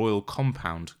the royal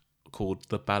compound called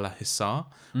the Bala Hissar,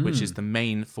 which is the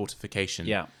main fortification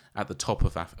at the top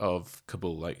of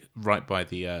Kabul, like right by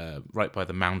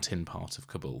the mountain part of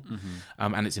Kabul,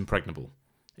 and it's impregnable.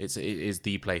 It is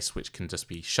the place which can just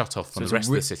be shut off from the rest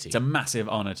of the city. It's a massive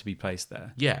honour to be placed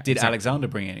there. Yeah. Did exactly. Alexander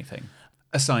bring anything?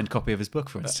 A signed copy of his book,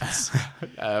 for instance.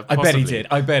 I bet he did.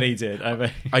 I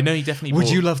know he definitely Would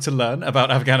bought... you love to learn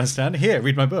about Afghanistan? Here,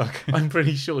 read my book. I'm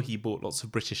pretty sure he bought lots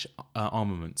of British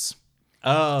armaments.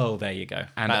 Oh, there you go.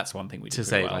 And that's one thing we do to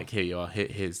say, well. like, here you are.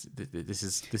 This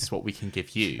is what we can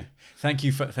give you. Thank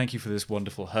you for this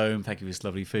wonderful home. Thank you for this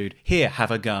lovely food. Here,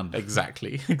 have a gun.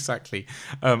 Exactly.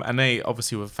 And they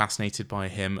obviously were fascinated by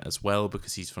him as well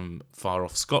because he's from far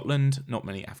off Scotland. Not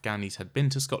many Afghanis had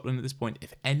been to Scotland at this point,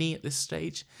 if any, at this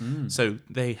stage. So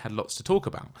they had lots to talk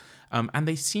about, and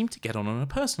they seemed to get on a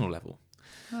personal level.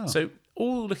 Oh. So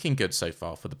all looking good so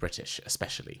far for the British,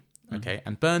 especially. Okay,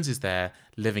 and Burns is there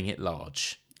living it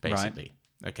large, basically.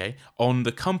 Right. Okay, on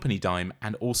the company dime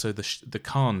and also the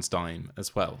Khan's dime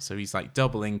as well. So he's like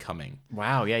double incoming.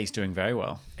 Wow, yeah, he's doing very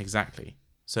well. Exactly.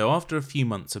 So after a few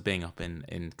months of being up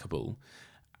in Kabul,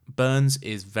 Burns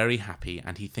is very happy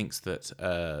and he thinks that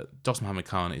Dost Muhammad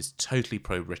Khan is totally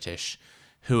pro-British.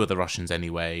 Who are the Russians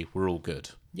anyway? We're all good.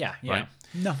 Yeah. Right?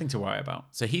 Nothing to worry about.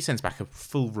 So he sends back a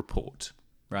full report,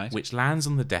 right, which lands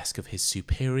on the desk of his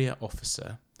superior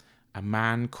officer, a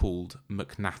man called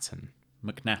McNatten.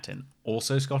 McNatten.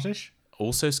 Also Scottish?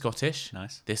 Also Scottish.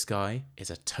 Nice. This guy is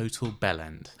a total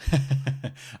bellend.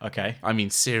 Okay. I mean,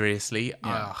 seriously.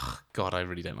 Yeah. Oh, God, I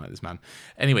really don't like this man.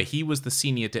 Anyway, he was the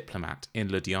senior diplomat in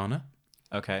Ludhiana.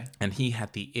 Okay. And he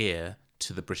had the ear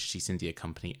to the British East India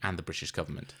Company and the British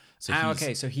government. So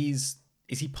okay. So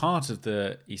is he part of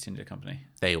the East India Company?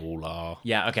 They all are.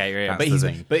 Yeah, okay. Yeah. But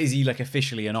is he like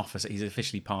officially an officer? He's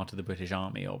officially part of the British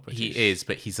Army or British... He is,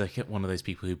 but he's like one of those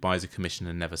people who buys a commission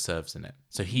and never serves in it.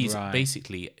 So he's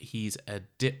he's a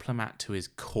diplomat to his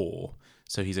core.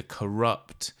 So he's a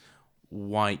corrupt,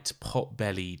 white,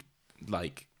 pot-bellied,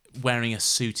 like wearing a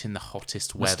suit in the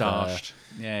hottest weather. Mustached.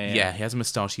 Yeah, he has a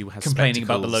moustache. He has complaining spectacles.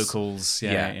 about the locals.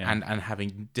 And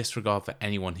having disregard for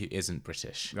anyone who isn't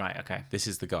British. Right, okay. This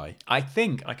is the guy. I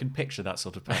think I can picture that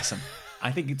sort of person.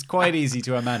 I think it's quite easy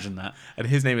to imagine that. And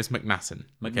his name is McNatten.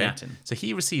 McNatten. Okay? So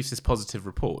he receives his positive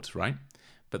report, right?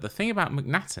 But the thing about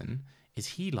McNatten is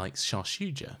he likes Shah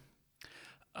Shuja.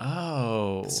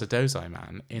 Oh. The Sadozai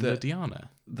man in Ludhiana.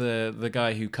 The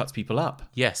guy who cuts people up.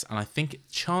 Yes, and I think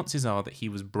chances are that he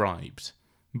was bribed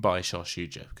by Shah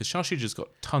Shuja because Shah Shuja's got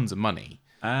tons of money.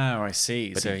 Oh, I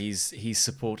see. But so he's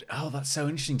support. Oh, that's so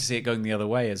interesting to see it going the other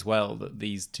way as well. That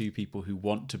these two people who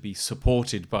want to be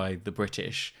supported by the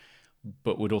British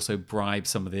but would also bribe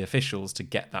some of the officials to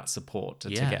get that support, to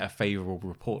get a favourable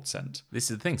report sent. This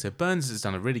is the thing. So Burns has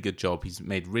done a really good job. He's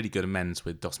made really good amends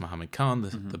with Dost Muhammad Khan,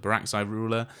 the Barakzai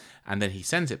ruler, and then he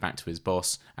sends it back to his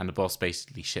boss, and the boss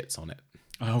basically shits on it.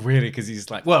 Oh, really? Because he's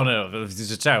like, well, no, this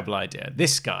is a terrible idea.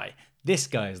 This guy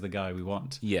is the guy we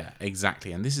want. Yeah,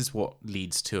 exactly. And this is what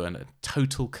leads to a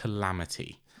total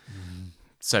calamity.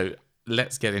 So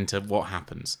let's get into what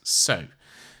happens. So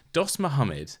Dost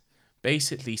Muhammad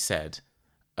basically said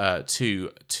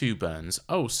to Burns,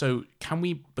 "Oh, so can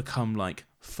we become like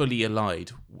fully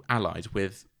allied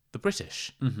with the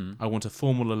British? I want a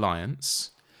formal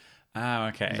alliance. Oh,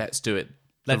 okay. Let's do it.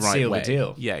 Let's right seal way. the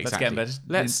deal. Yeah, exactly.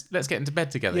 Let's get into bed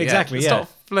together. Yeah, exactly. Let's stop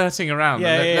flirting around.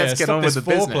 Let's get Stop on with this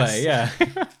the foreplay,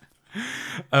 business.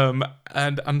 Yeah.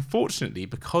 And unfortunately,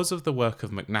 because of the work of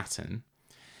McNaughton,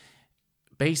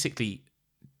 basically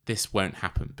this won't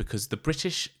happen because the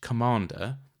British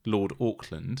commander, Lord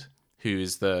Auckland, who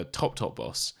is the top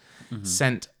boss,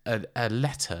 sent a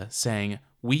letter saying,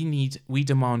 we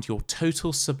demand your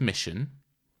total submission,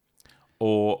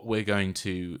 or we're going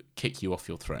to kick you off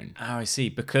your throne. Oh, I see.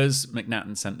 Because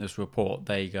McNaughton sent this report,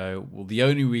 they go, well, the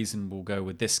only reason we'll go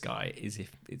with this guy is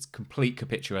if it's complete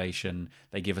capitulation,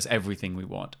 they give us everything we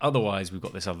want. Otherwise, we've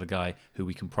got this other guy who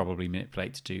we can probably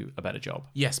manipulate to do a better job.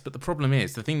 Yes, but the problem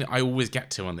is, the thing that I always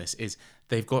get to on this is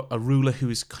they've got a ruler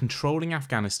who is controlling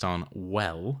Afghanistan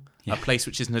well, a place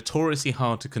which is notoriously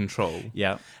hard to control,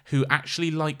 who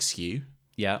actually likes you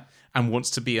and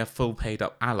wants to be a full paid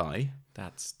up ally.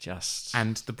 That's just...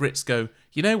 And the Brits go,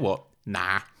 you know what?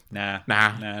 Nah.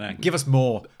 Give us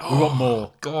more. We want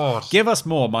more. God. Give us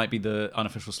more might be the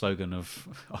unofficial slogan of,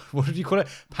 what did you call it?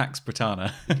 Pax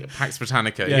Britannica. Pax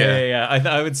Britannica, yeah.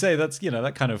 I would say that's,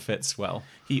 that kind of fits well.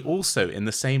 He also, in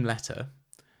the same letter,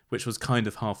 which was kind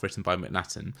of half written by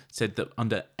McNaughton, said that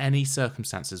under no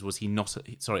circumstances was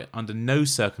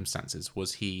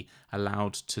he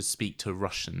allowed to speak to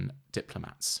Russian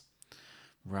diplomats.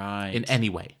 Right. In any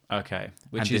way. Okay.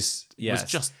 Which and was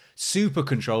just super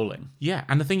controlling. Yeah,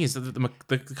 and the thing is that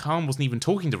the Khan wasn't even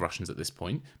talking to Russians at this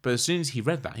point, but as soon as he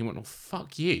read that, he went, well,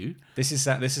 fuck you. This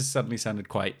has suddenly sounded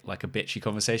quite like a bitchy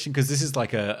conversation, because this is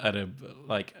like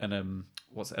an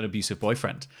abusive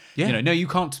boyfriend. Yeah. No, you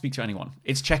can't speak to anyone.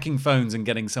 It's checking phones and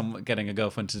getting a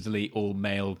girlfriend to delete all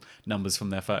male numbers from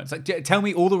their phones. Like, tell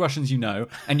me all the Russians you know,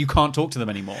 and you can't talk to them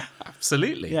anymore.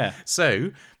 Absolutely. Yeah.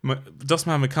 So Dost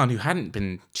Muhammad Khan, who hadn't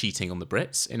been cheating on the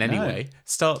Brits in any way,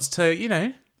 starts to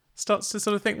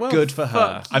sort of think, well, good for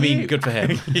her. I mean, good for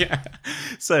him. Yeah.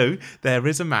 So there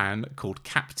is a man called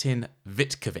Captain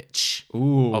Vitkovich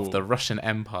of the Russian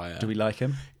Empire. Do we like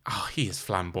him? Oh, he is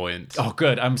flamboyant. Oh,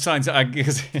 good. I'm starting to...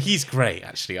 Because he's great,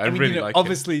 actually. I mean, really like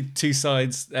obviously, him. Two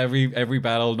sides, every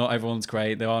battle, not everyone's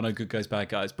great. There are no good guys, bad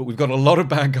guys. But we've got a lot of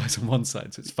bad guys on one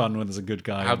side, so it's fun when there's a good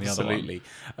guy on the other one. Absolutely.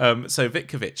 So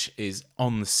Vitkovich is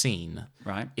on the scene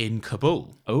in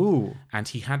Kabul. Oh. And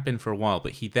he had been for a while,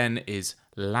 but he then is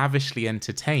lavishly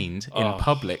entertained in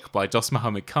public by Dost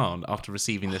Muhammad Khan after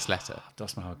receiving this letter.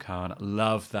 Dost Muhammad Khan,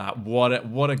 love that. What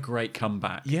a great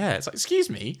comeback. Yeah, it's like, excuse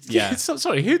me. Yeah.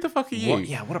 Sorry, who the fuck are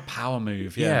you? What a power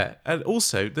move. Yeah. And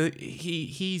also,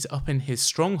 he's up in his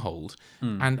stronghold,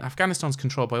 and Afghanistan's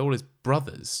controlled by all his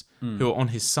brothers who are on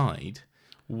his side.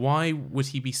 Why would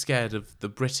he be scared of the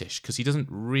British? Because he doesn't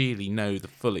really know the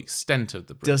full extent of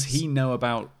the Brits. Does he know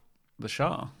about the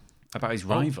Shah? About his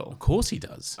rival? Of course he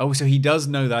does. Oh, so he does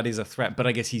know that is a threat, but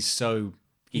I guess he's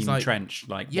entrenched.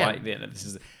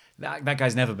 That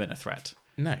guy's never been a threat.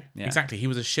 No, exactly. He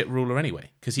was a shit ruler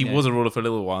anyway, because he was a ruler for a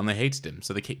little while and they hated him,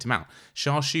 so they kicked him out.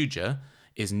 Shah Shuja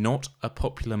is not a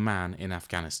popular man in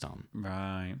Afghanistan.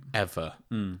 Right. Ever.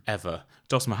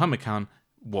 Dost Muhammad Khan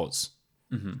was.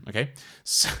 Mm-hmm. Okay,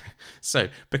 so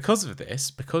because of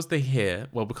this, because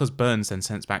Burns then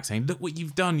sends back saying, "Look what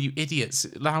you've done, you idiots!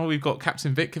 Now we've got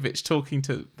Captain Vitkovich talking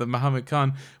to the Muhammad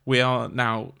Khan. We're in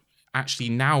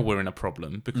a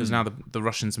problem because now the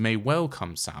Russians may well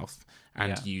come south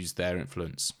and use their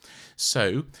influence."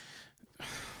 So,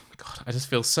 God, I just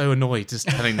feel so annoyed just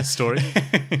telling this story.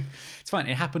 It's fine.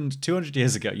 It happened 200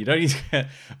 years ago. You don't need to get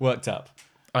worked up.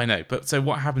 I know, but so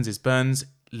what happens is Burns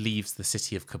leaves the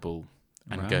city of Kabul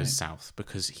and goes south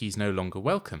because he's no longer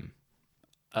welcome.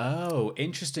 Oh,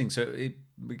 interesting. So it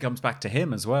comes back to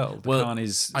him as well. Khan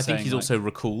is I think he's also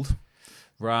recalled.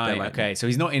 Right, okay. So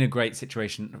he's not in a great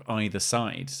situation on either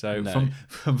side. So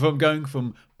from going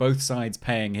from both sides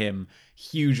paying him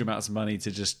huge amounts of money to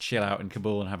just chill out in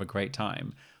Kabul and have a great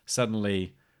time,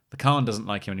 suddenly the Khan doesn't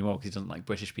like him anymore because he doesn't like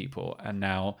British people. And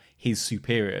now his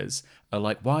superiors are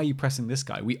like, why are you pressing this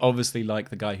guy? We obviously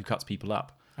like the guy who cuts people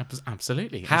up.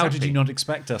 Absolutely. How did exactly. you not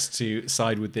expect us to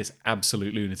side with this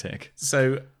absolute lunatic?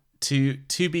 So, to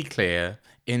be clear,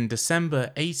 in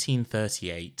December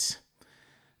 1838,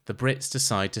 the Brits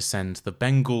decide to send the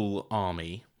Bengal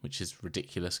Army, which is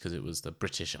ridiculous because it was the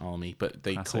British Army, but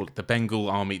they call it the Bengal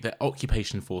Army, the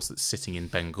occupation force that's sitting in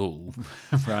Bengal,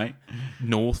 Right.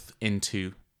 north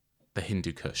into the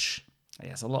Hindu Kush.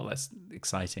 Yeah, it's a lot less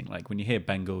exciting. Like when you hear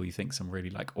Bengal, you think some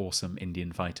really like awesome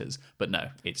Indian fighters, but no,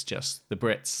 it's just the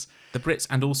Brits. The Brits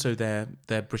and also their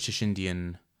British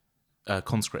Indian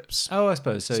conscripts. Oh, I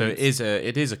suppose so. So it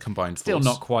is a combined Still force.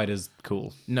 not quite as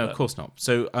cool. No, but- of course not.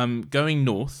 So going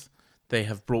north, they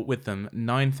have brought with them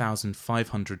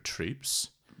 9,500 troops,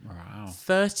 Wow.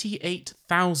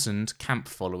 38,000 camp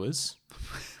followers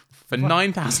for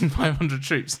 9,500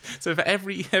 troops. So for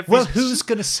every Well, who's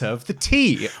going to serve the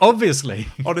tea? Obviously.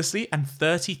 honestly, and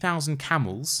 30,000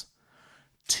 camels,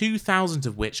 2,000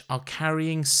 of which are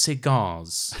carrying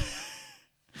cigars.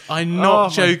 I'm Oh not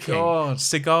my joking. God.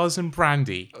 Cigars and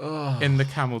brandy in the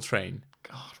camel train.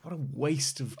 God, what a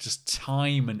waste of just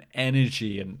time and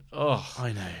energy and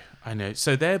I know.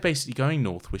 So they're basically going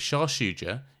north with Shah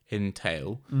Shuja in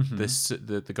tail,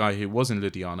 the guy who was in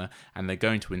Ludhiana, and they're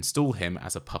going to install him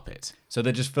as a puppet. So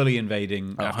they're just fully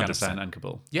invading 100%. Afghanistan and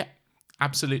Kabul. Yeah,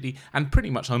 absolutely, and pretty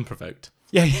much unprovoked.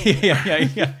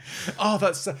 Yeah. Oh,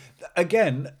 that's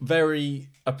again very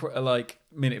like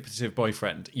manipulative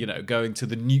boyfriend. You know, going to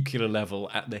the nuclear level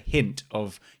at the hint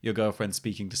of your girlfriend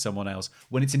speaking to someone else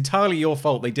when it's entirely your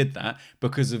fault they did that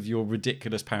because of your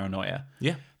ridiculous paranoia.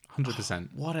 Yeah, 100%.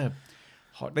 What a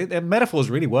their metaphor's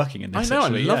really working in I this. know,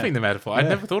 actually, I'm loving yeah. the metaphor. I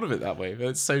never thought of it that way, but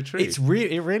it's so true. It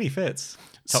really fits.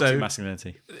 Toxic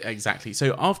masculinity. Exactly.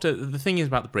 So after the thing is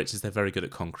about the Brits is they're very good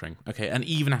at conquering. Okay, and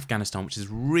even Afghanistan, which is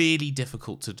really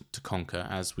difficult to conquer,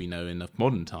 as we know in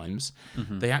modern times,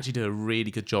 they actually do a really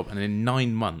good job. And in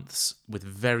 9 months, with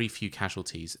very few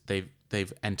casualties,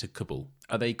 they've entered Kabul.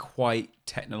 Are they quite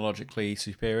technologically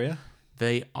superior?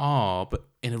 They are, but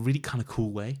in a really kind of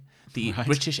cool way. The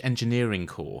British Engineering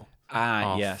Corps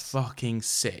are yes. fucking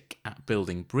sick at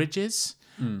building bridges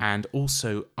and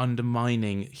also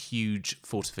undermining huge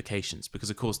fortifications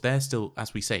because, of course, they're still,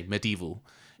 as we say, medieval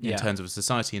in terms of a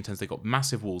society, in terms they've got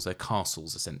massive walls, they're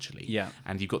castles, essentially. Yeah.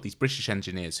 And you've got these British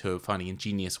engineers who are finding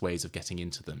ingenious ways of getting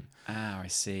into them. Ah, I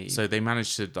see. So they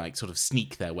manage to, like, sort of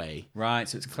sneak their way. Right,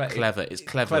 so it's Clever. It's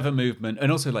clever. Clever movement,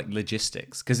 and also like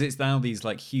logistics, because it's now these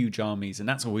like huge armies, and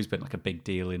that's always been like a big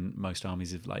deal in most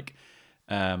armies of like,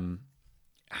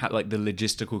 like the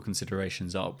logistical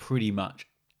considerations are pretty much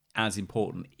as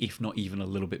important, if not even a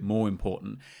little bit more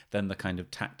important than the kind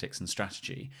of tactics and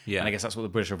strategy. Yeah. And I guess that's what the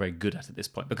British are very good at this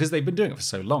point, because they've been doing it for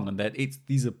so long, and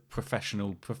these are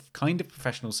professional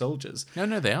soldiers.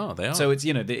 No, they are. So it's,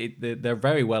 you know, they're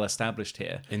very well established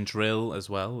here. In drill as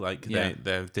well, like Yeah.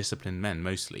 they're disciplined men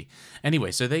mostly.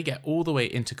 Anyway, so they get all the way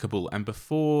into Kabul, and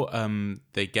before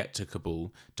they get to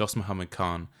Kabul, Dost Muhammad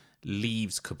Khan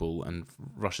leaves Kabul and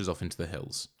rushes off into the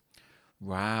hills.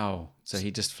 Wow. So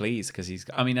he just flees because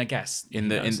I mean, I guess He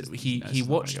knows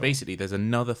watched not basically. There's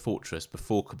another fortress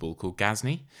before Kabul called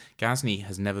Ghazni. Ghazni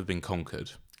has never been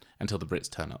conquered until the Brits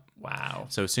turn up. Wow.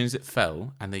 So as soon as it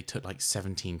fell, and they took like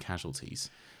 17 casualties,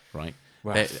 right?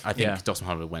 Wow. I think Dost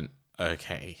Muhammad went,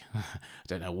 okay, I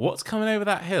don't know what's coming over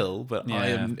that hill, but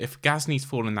if Ghaznી's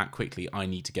fallen that quickly, I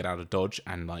need to get out of Dodge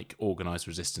and like organize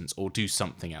resistance or do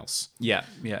something else. Yeah.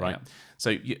 Right.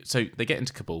 So they get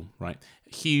into Kabul, right?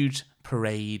 Huge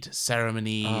parade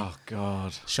ceremony. Oh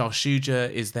God. Shah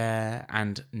Shuja is there,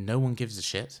 and no one gives a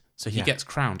shit. So he gets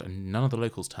crowned, and none of the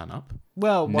locals turn up.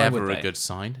 Well, why never would a they? good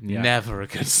sign. Yeah. Never a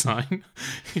good sign.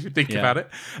 If you think about it.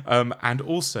 And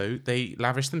also, they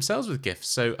lavish themselves with gifts.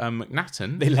 So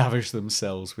McNaughton, They lavish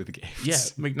themselves with gifts.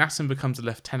 yeah, McNaughton becomes a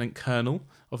lieutenant colonel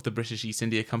of the British East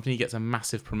India Company. He gets a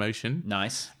massive promotion.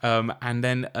 Nice. And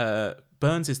then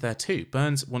Burns is there too.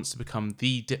 Burns wants to become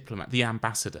the diplomat, the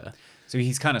ambassador. So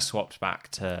he's kind of swapped back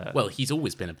to. Well, he's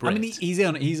always been a Brit. I mean,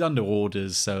 he's under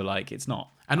orders, so like it's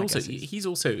not. And I also, guess it's- he's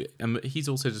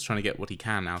also just trying to get what he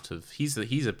can out of. He's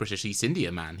a British East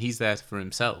India man. He's there for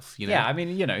himself. You know. Yeah, I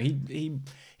mean, you know,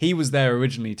 he was there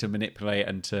originally to manipulate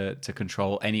and to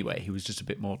control anyway. He was just a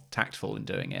bit more tactful in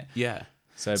doing it. Yeah.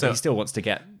 So but he still wants to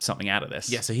get something out of this.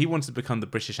 Yeah. So he wanted to become the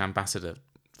British ambassador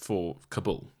for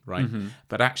Kabul, right? Mm-hmm.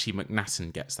 But actually,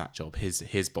 McNaughton gets that job.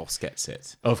 His boss gets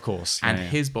it. Of course. And yeah.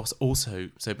 his boss also,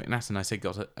 so McNaughton, I said,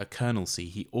 got a colonelcy.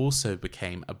 He also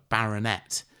became a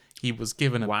baronet. He was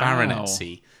given a Wow.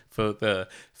 baronetcy for the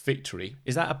victory.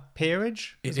 Is that a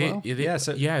peerage as well?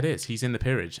 Yeah, it is. He's in the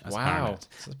peerage as Wow. baronet. So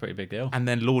that's a pretty big deal. And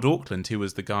then Lord Auckland, who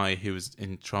was the guy who was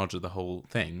in charge of the whole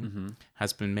thing,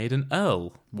 has been made an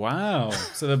earl. Wow.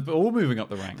 So they're all moving up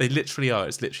the ranks. They literally are.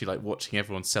 It's literally like watching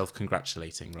everyone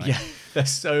self-congratulating, right? Yeah. They're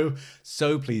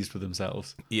so pleased with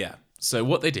themselves. Yeah. So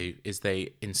what they do is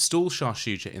they install Shah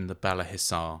Shuja in the Bala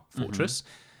Hissar fortress,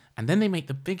 and then they make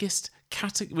the biggest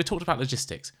we talked about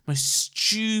logistics. Most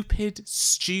stupid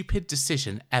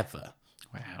decision ever.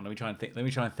 Wow. Let me try and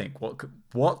think.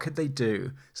 What could they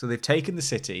do? So they've taken the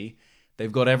city.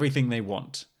 They've got everything they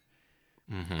want,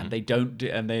 and they don't do.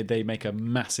 And they make a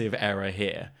massive error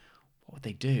here. What would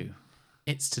they do?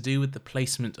 It's to do with the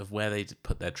placement of where they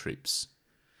put their troops.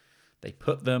 They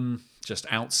put them just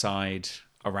outside,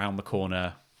 around the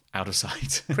corner, out of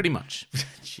sight. Pretty much.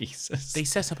 Jesus. They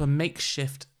set up a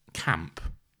makeshift camp,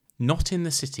 not in the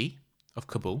city of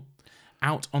Kabul,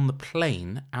 out on the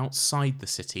plain outside the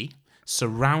city,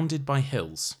 surrounded by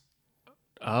hills.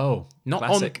 Oh, Not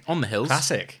classic. on the hills.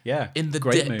 Classic, yeah. In the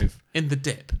Great dip. move. In the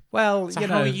dip. Well, So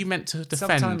how are you meant to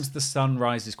defend? sometimes the sun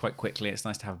rises quite quickly. It's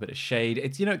nice to have a bit of shade.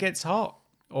 It's it gets hot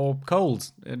or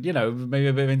cold. Maybe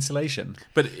a bit of insulation.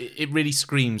 But it really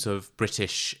screams of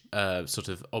British sort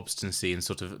of obstinacy and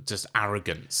sort of just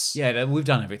arrogance. Yeah, we've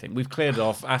done everything. We've cleared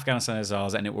off. Afghanistan is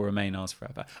ours, and it will remain ours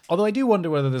forever. Although I do wonder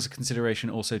whether there's a consideration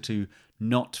also to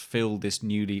not fill this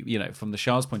newly, from the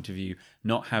Shah's point of view,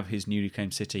 not have his newly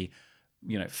claimed city,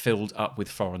 filled up with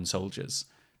foreign soldiers.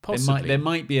 Possibly. There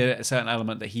might be a certain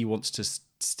element that he wants to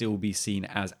still be seen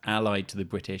as allied to the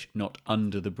British, not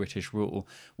under the British rule.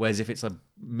 Whereas if it's a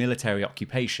military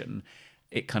occupation,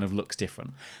 it kind of looks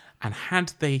different. And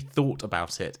had they thought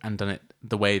about it and done it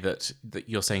the way that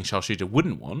you're saying Shah Shuja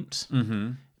wouldn't want,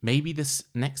 maybe this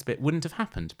next bit wouldn't have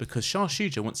happened, because Shah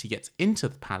Shuja, once he gets into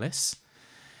the palace,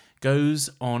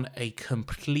 goes on a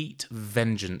complete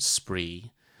vengeance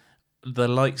spree, the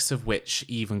likes of which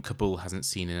even Kabul hasn't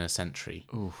seen in a century.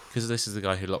 Because this is the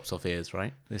guy who lops off ears,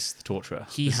 right? This is the torturer.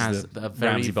 He This has is the a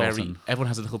very, Ramsay very... Bolton. Everyone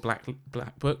has a little black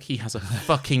book. He has a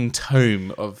fucking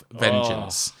tome of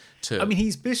vengeance.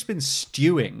 He's just been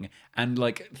stewing and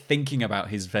thinking about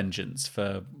his vengeance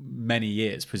for many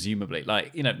years, presumably.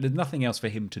 There's nothing else for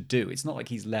him to do. It's not like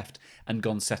he's left and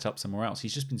gone set up somewhere else.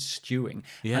 He's just been stewing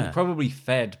and probably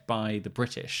fed by the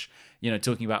British.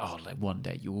 Talking about one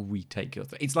day you will retake your.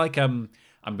 It's like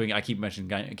I keep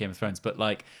mentioning Game of Thrones, but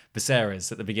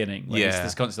Viserys at the beginning.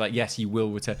 It's constantly yes, you will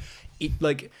return.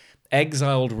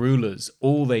 Exiled rulers,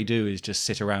 all they do is just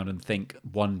sit around and think,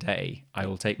 one day I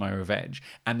will take my revenge.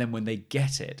 And then when they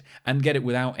get it, and get it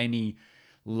without any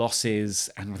losses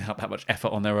and without that much effort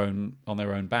on their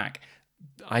own back,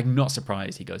 I'm not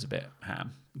surprised he goes a bit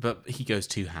ham. But he goes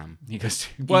too ham.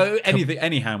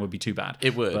 Any ham would be too bad.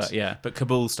 It would. But, yeah. But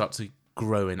Kabul starts to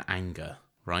grow in anger,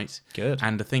 right? Good.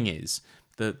 And the thing is,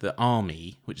 the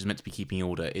army, which is meant to be keeping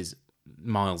order, is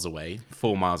miles away,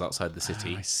 4 miles outside the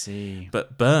city. I see.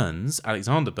 But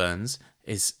Alexander Burns,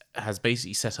 has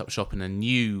basically set up shop in a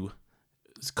new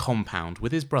compound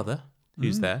with his brother,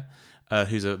 who's there,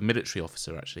 who's a military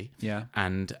officer actually. Yeah.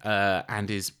 And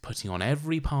is putting on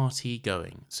every party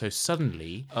going. So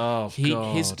suddenly, God.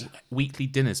 his weekly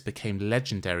dinners became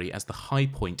legendary as the high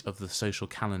point of the social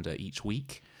calendar each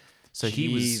week. So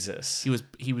Jesus.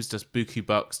 he was just buku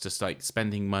bucks, just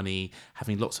spending money,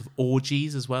 having lots of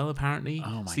orgies as well, apparently.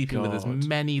 Oh my sleeping with as God.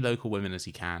 many local women as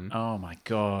he can. Oh my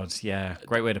God, yeah.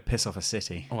 Great way to piss off a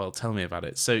city. Well, tell me about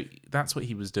it. So that's what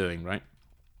he was doing, right?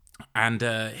 And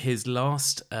his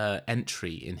last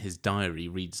entry in his diary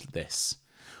reads this: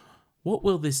 "What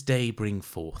will this day bring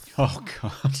forth? Oh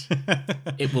God.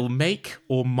 It will make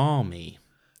or mar me,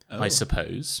 I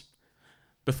suppose.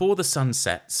 Before the sun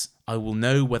sets, I will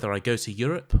know whether I go to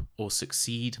Europe or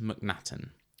succeed McNathan."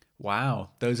 Wow,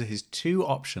 those are his two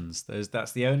options.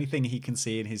 That's the only thing he can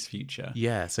see in his future.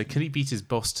 Yeah, so can he beat his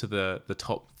boss to the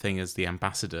top thing as the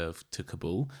ambassador to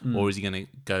Kabul, or is he going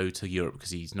to go to Europe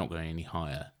because he's not going any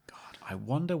higher? God, I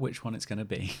wonder which one it's going to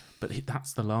be. But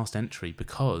that's the last entry,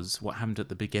 because what happened at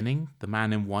the beginning, the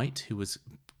man in white who was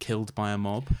killed by a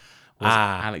mob, was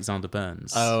Alexander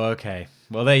Burns. Oh, okay.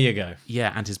 Well, there you go.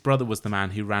 Yeah, and his brother was the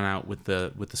man who ran out with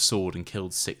the sword and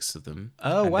killed 6 of them.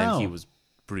 Oh, and wow. then he was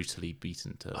brutally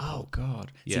beaten to... Oh,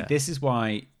 God. Yeah. See, this is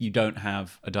why you don't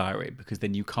have a diary, because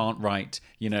then you can't write,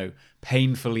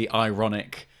 painfully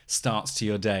ironic starts to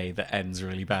your day that ends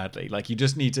really badly. You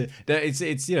just need to...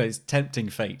 It's tempting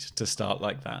fate to start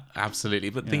like that. Absolutely.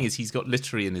 But the thing is, he's got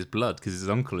literary in his blood because his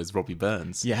uncle is Robbie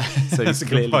Burns. Yeah. So he's That's a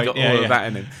good clearly point. got all of that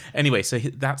in him. Anyway, so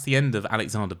that's the end of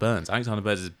Alexander Burns. Alexander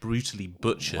Burns is brutally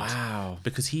butchered. Wow.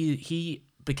 Because he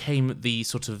became the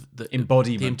sort of the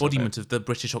embodiment of the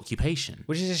British occupation.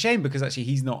 Which is a shame because actually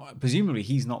he's not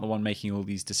the one making all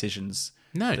these decisions.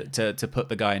 No. To put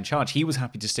the guy in charge. He was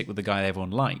happy to stick with the guy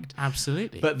everyone liked.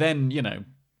 Absolutely. But then,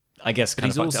 I guess kind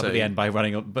of fucked up at the end by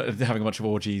having a bunch of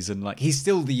orgies and he's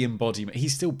still the embodiment.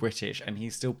 He's still British and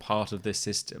he's still part of this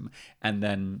system. And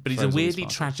then, but he's a weirdly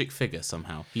tragic figure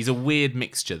somehow. He's a weird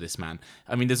mixture. This man.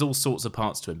 I mean, there's all sorts of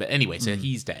parts to him. But anyway, so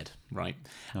he's dead, right?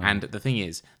 Oh. And the thing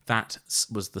is, that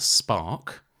was the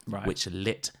spark which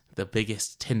lit the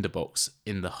biggest tinderbox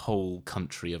in the whole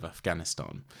country of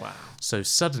Afghanistan. Wow! So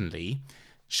suddenly,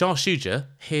 Shah Shuja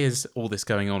hears all this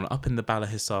going on up in the Bala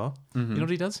Hissar. You know what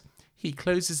he does? He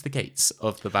closes the gates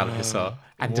of the Bala Hissar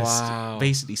and just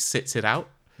basically sits it out.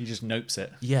 He just nopes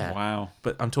it. Yeah. Wow.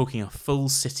 But I'm talking a full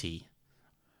city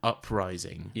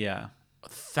uprising. Yeah.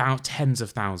 Tens of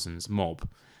thousands mob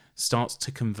starts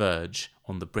to converge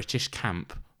on the British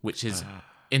camp, which is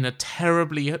in a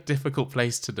terribly difficult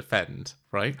place to defend,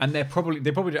 right? And they probably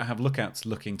don't have lookouts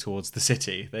looking towards the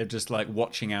city. They're just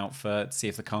watching out to see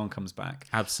if the Khan comes back.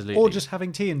 Absolutely. Or just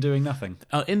having tea and doing nothing.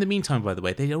 In the meantime, by the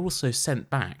way, they also sent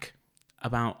back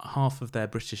about half of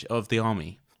the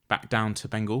army back down to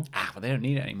Bengal. But they don't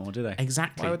need it anymore, do they?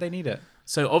 Exactly. Why would they need it?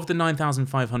 So of the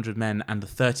 9,500 men and the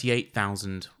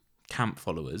 38,000 camp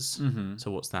followers,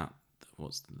 so what's that?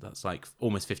 That's like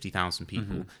almost 50,000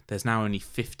 people. There's now only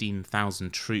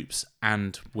 15,000 troops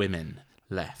and women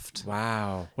left.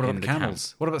 Wow. What about the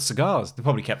camels? What about cigars? They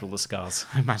probably kept all the cigars.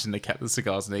 I imagine they kept the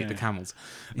cigars and ate the camels.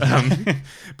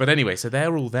 But anyway, so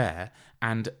they're all there,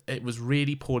 and it was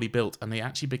really poorly built, and they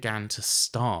actually began to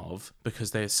starve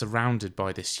because they're surrounded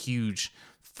by this huge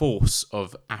force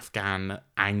of Afghan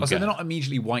anger. So they're not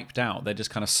immediately wiped out. They're just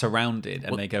kind of surrounded,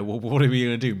 and they go, well, what are we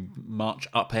going to do? March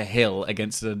up a hill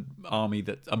against a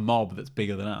mob that's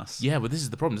bigger than us? Yeah, well, this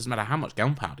is the problem. It doesn't matter how much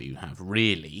gunpowder you have,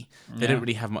 really. They don't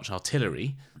really have much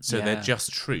artillery, so they're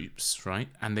just troops, right?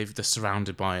 And they're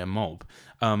surrounded by a mob.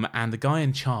 And the guy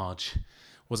in charge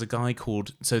was a guy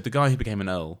called... So the guy who became an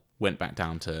earl went back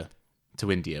down to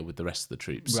India with the rest of the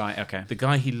troops. Right, okay. The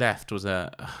guy he left was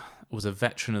a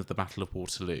veteran of the Battle of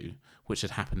Waterloo, which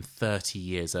had happened 30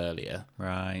 years earlier.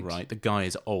 Right. The guy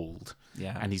is old.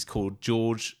 Yeah. And he's called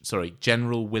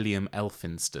General William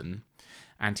Elphinston.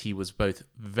 And he was both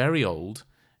very old,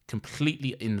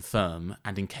 completely infirm,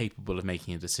 and incapable of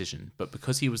making a decision. But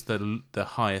because he was the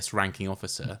highest ranking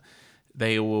officer,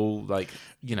 they all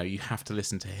you have to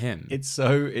listen to him. It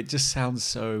just sounds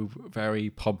so very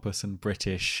pompous and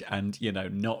British, and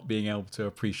not being able to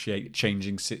appreciate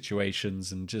changing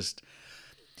situations, and just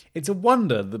it's a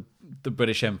wonder the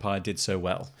British Empire did so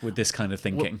well with this kind of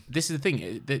thinking. Well, this is the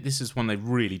thing. This is one they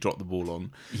really dropped the ball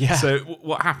on. Yeah. So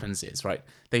what happens is, right,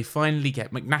 they finally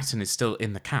get... McNassan is still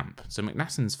in the camp. So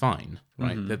McNasson's fine,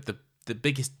 right? The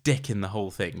biggest dick in the whole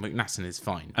thing, McNassan is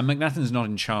fine. And McNasson's not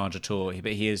in charge at all,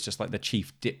 but he is just the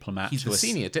chief diplomat. He's the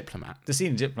senior diplomat. The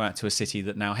senior diplomat to a city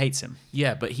that now hates him.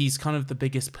 Yeah, but he's kind of the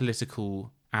biggest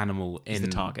political animal in the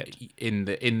target in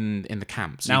the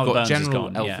camp. So now you've got Burns General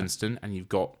gone, Elphinston and you've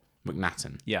got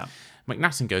McNassan. Yeah.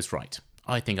 McNassan goes, right,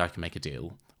 I think I can make a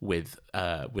deal with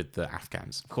the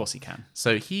Afghans. Of course he can.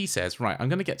 So he says, right, I'm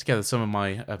going to get together some of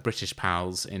my British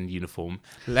pals in uniform.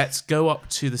 Let's go up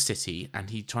to the city.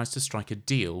 And he tries to strike a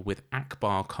deal with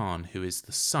Akbar Khan, who is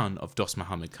the son of Dost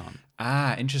Muhammad Khan.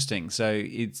 Ah, interesting. So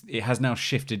it has now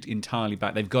shifted entirely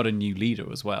back. They've got a new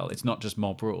leader as well. It's not just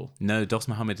mob rule. No, Dost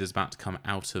Muhammad is about to come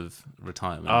out of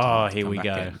retirement. Oh, here we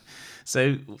go. In.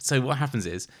 So what happens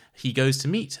is he goes to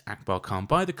meet Akbar Khan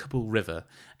by the Kabul River,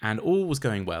 and all was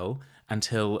going well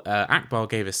until Akbar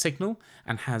gave a signal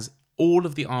and has all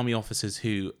of the army officers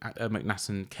who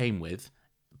McNassan came with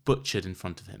butchered in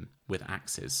front of him with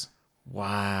axes.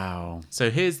 Wow. So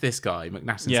here's this guy,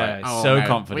 McNasson's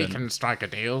confident. We can strike a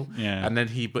deal. Yeah. And then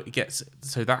he gets...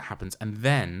 So that happens. And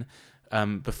then,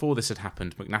 before this had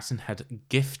happened, McNassan had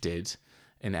gifted,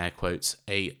 in air quotes,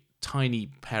 a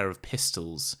tiny pair of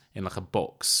pistols in a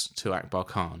box to Akbar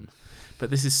Khan. But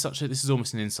this is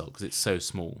almost an insult because it's so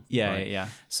small. Yeah, right? yeah.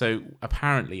 So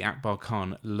apparently Akbar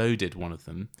Khan loaded one of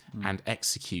them and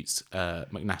executes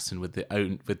McNassan with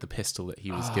the pistol that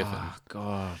he was given. Oh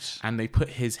God! And they put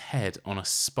his head on a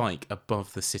spike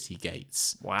above the city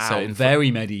gates. Wow, so very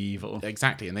medieval.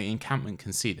 Exactly, and the encampment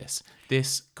can see this.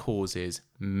 This causes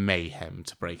mayhem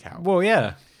to break out. Well,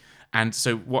 yeah. And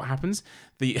so what happens?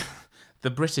 The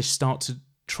British start to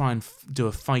try and do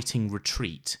a fighting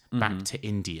retreat back to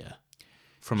India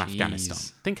from Afghanistan.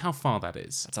 Think how far that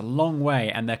is. That's a long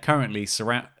way, and they're currently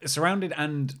surrounded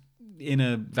and in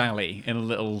a valley, in a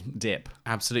little dip.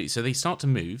 Absolutely. So they start to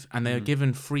move, and they are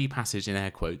given free passage in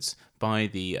air quotes by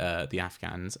the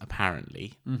Afghans,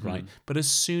 apparently, right? But as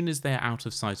soon as they're out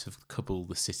of sight of Kabul,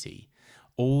 the city,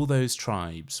 all those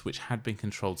tribes which had been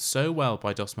controlled so well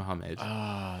by Dost Muhammad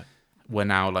were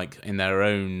now like in they're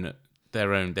in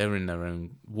their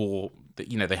own war.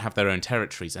 They have their own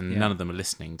territories, and none of them are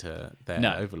listening to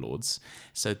their overlords.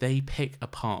 So they pick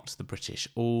apart the British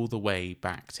all the way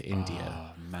back to India.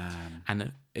 Oh, man.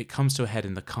 And it comes to a head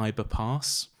in the Khyber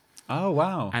Pass. Oh,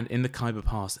 wow. And in the Khyber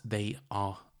Pass, they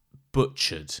are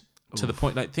butchered to the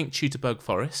point, like, think Teutoburg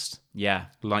Forest. Yeah.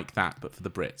 Like that, but for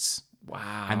the Brits.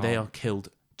 Wow. And they are killed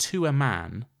to a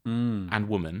man and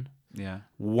woman. Yeah.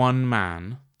 One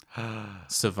man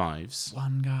survives.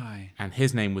 One guy. And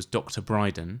his name was Dr.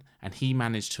 Bryden, and he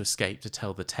managed to escape to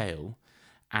tell the tale.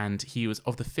 And he was,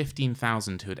 of the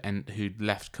 15,000 who'd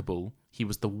left Kabul, he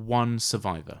was the one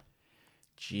survivor.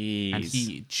 Jeez. And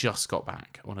he just got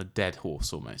back on a dead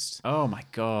horse almost. Oh, my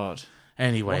God.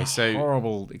 Anyway, What a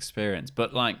horrible experience.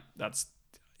 But, like, it's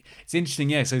interesting,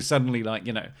 yeah. So suddenly, like,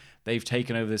 they've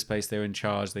taken over this place, they're in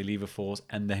charge, they leave a force,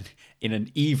 and then in an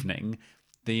evening,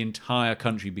 the entire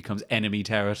country becomes enemy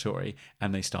territory,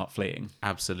 and they start fleeing.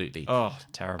 Absolutely. Oh,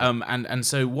 terrible. And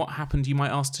so what happened, you might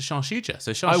ask, to Shah Shuja?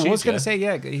 So Shah I Shuja, was going to say,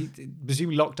 yeah, he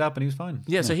presumably locked up and he was fine.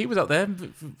 Yeah, so he was up there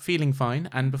feeling fine,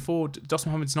 and before Dost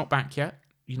Muhammad's not back yet,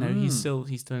 he's still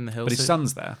in the hills. But his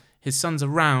son's there. His son's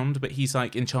around, but he's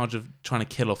like in charge of trying to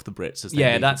kill off the Brits as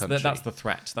they leave that's the country. that's the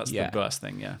threat. That's the worst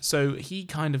thing. Yeah. So he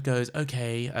kind of goes,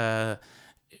 okay.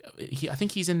 I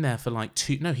think he's in there for like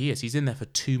he's in there for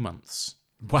 2 months.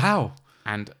 Wow.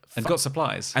 And got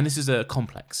supplies. And this is a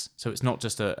complex, so it's not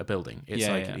just a building. It's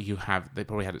they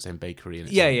probably had its own bakery.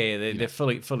 And They're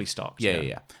fully stocked.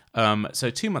 Yeah. So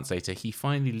 2 months later, he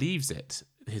finally leaves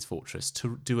his fortress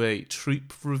to do a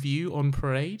troop review on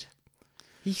parade.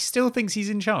 He still thinks he's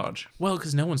in charge. Well,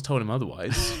 because no one's told him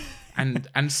otherwise.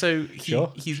 and so he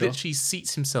literally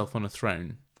seats himself on a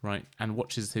throne, right, and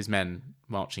watches his men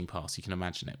marching past. You can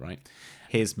imagine it, right?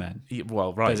 His men.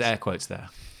 Well, right. There's air quotes there.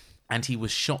 And he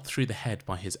was shot through the head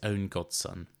by his own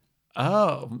godson.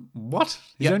 Oh, what?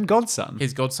 His own godson?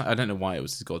 His godson, I don't know why it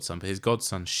was his godson, but his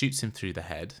godson shoots him through the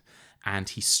head, and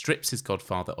he strips his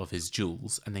godfather of his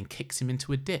jewels and then kicks him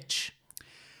into a ditch.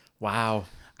 Wow.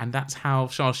 And that's how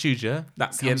Shah Shuja,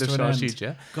 that's the end of Shah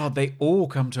Shuja. God, they all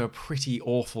come to a pretty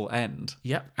awful end.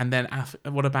 Yep. And then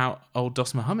what about old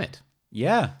Dost Muhammad?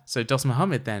 Yeah. So Dost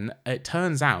Muhammad then, it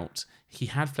turns out he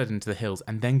had fled into the hills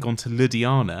and then gone to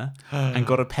Ludhiana and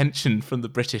got a pension from the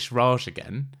British Raj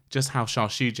again, just how Shah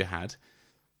Shuja had.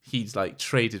 He's like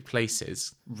traded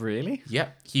places. Really?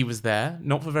 Yep. He was there,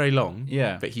 not for very long.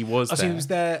 Yeah. But he was there. So he was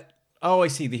there. Oh, I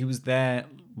see. He was there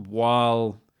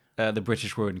while the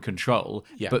British were in control,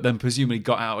 but then presumably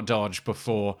got out of Dodge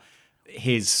before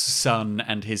his son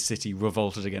and his city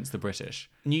revolted against the British.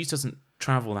 News doesn't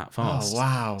travel that fast. Oh,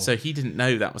 wow. So he didn't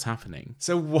know that was happening.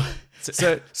 So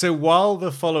while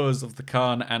the followers of the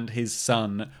Khan and his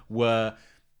son were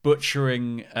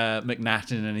butchering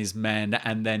McNatton and his men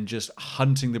and then just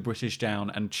hunting the British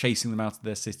down and chasing them out of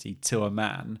their city to a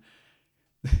man,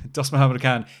 Dost Muhammad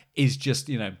Khan is just,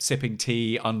 sipping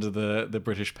tea under the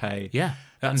British pay. Yeah,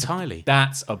 entirely.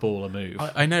 That's a baller move.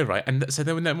 I know, right? And so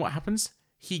then what happens?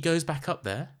 He goes back up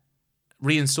there,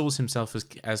 reinstalls himself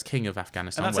as king of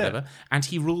Afghanistan, whatever, and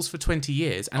he rules for 20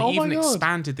 years and even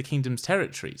expanded the kingdom's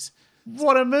territories.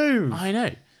 What a move! I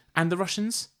know. And the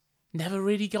Russians never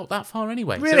really got that far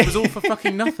anyway. Really? So it was all for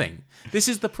fucking nothing. This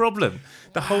is the problem.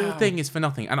 The whole thing is for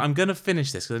nothing. And I'm going to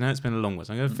finish this because I know it's been a long one.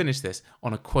 So I'm going to finish this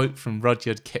on a quote from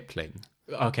Rudyard Kipling.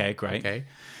 Okay, great. Okay.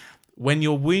 When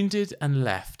you're wounded and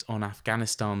left on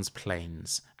Afghanistan's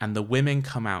plains and the women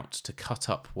come out to cut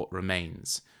up what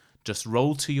remains, just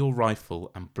roll to your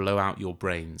rifle and blow out your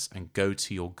brains and go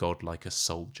to your God like a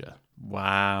soldier.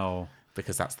 Wow.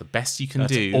 Because that's the best you can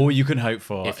do. All you can hope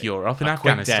for. If you're up in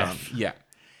Afghanistan. Death. Yeah.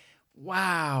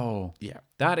 Wow. Yeah.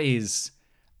 That is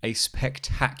a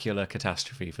spectacular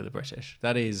catastrophe for the British.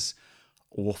 That is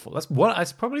awful.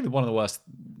 That's probably one of the worst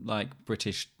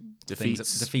British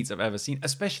defeats I've ever seen.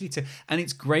 Especially and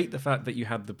it's great the fact that you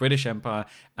have the British Empire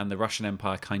and the Russian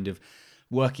Empire kind of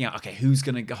working out, okay, who's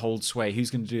going to hold sway,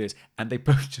 who's going to do this, and they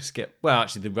both just get, well,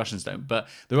 actually the Russians don't, but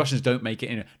the Russians don't make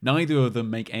it, neither of them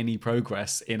make any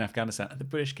progress in Afghanistan, and the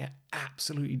British get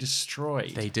absolutely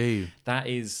destroyed. They do.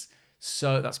 That's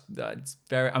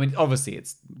very, I mean, obviously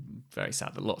it's very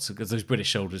sad that because those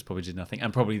British soldiers probably did nothing,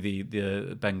 and probably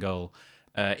the Bengal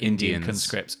Indian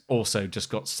conscripts also just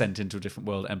got sent into a different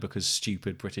world, and because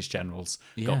stupid British generals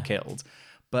got killed.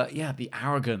 But yeah, the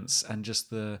arrogance and just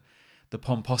the the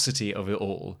pomposity of it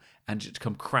all and just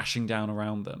come crashing down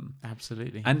around them.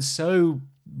 Absolutely. And so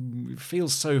it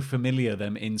feels so familiar,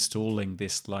 them installing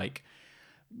this like,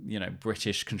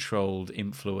 British controlled,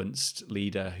 influenced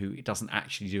leader who doesn't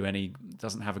actually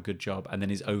doesn't have a good job and then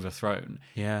is overthrown.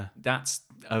 Yeah. That's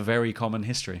a very common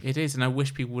history. It is, and I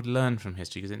wish people would learn from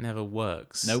history because it never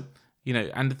works. Nope.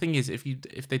 And the thing is, if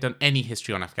they've done any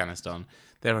history on Afghanistan,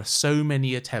 there are so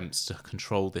many attempts to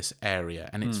control this area,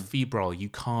 and it's febrile. You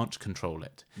can't control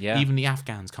it. Yeah. Even the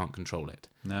Afghans can't control it.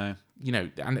 No.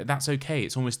 And that's okay.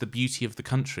 It's almost the beauty of the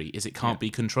country is it can't be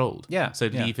controlled. Yeah. So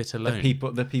leave it alone.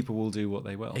 The people will do what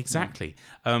they will. Exactly.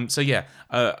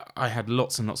 I had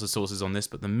lots and lots of sources on this,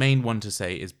 but the main one to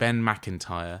say is Ben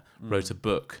McIntyre wrote a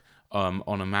book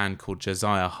on a man called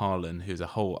Josiah Harlan, who's a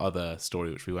whole other story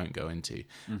which we won't go into.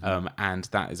 And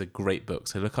that is a great book.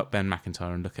 So look up Ben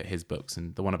McIntyre and look at his books.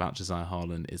 And the one about Josiah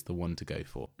Harlan is the one to go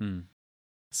for.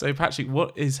 So, Patrick,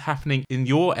 what is happening in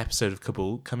your episode of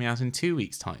Kabul coming out in 2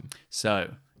 weeks' time?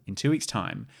 So, in 2 weeks'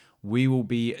 time, we will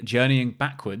be journeying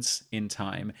backwards in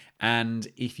time. And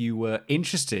if you were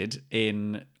interested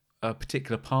in a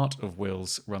particular part of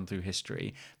Will's run through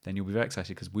history, then you'll be very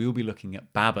excited because we will be looking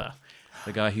at Baba,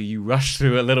 the guy who you rushed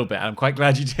through a little bit. I'm quite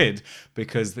glad you did,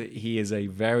 because he is a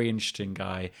very interesting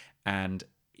guy and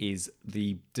is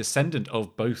the descendant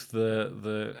of both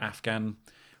the Afghan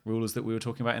rulers that we were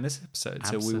talking about in this episode.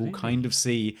 Absolutely. So we will kind of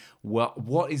see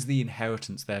what is the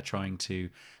inheritance they're trying to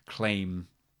claim.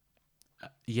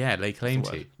 Lay claim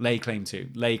to. Lay claim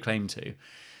to.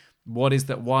 What is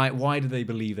that? Why do they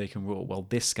believe they can rule? Well,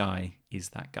 this guy is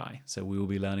that guy. So we will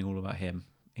be learning all about him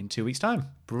in 2 weeks' time.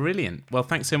 Brilliant. Well,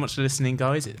 thanks so much for listening,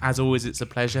 guys. As always, it's a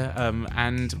pleasure.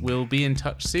 And we'll be in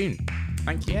touch soon.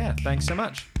 Thank you. Yeah, thanks so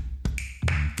much.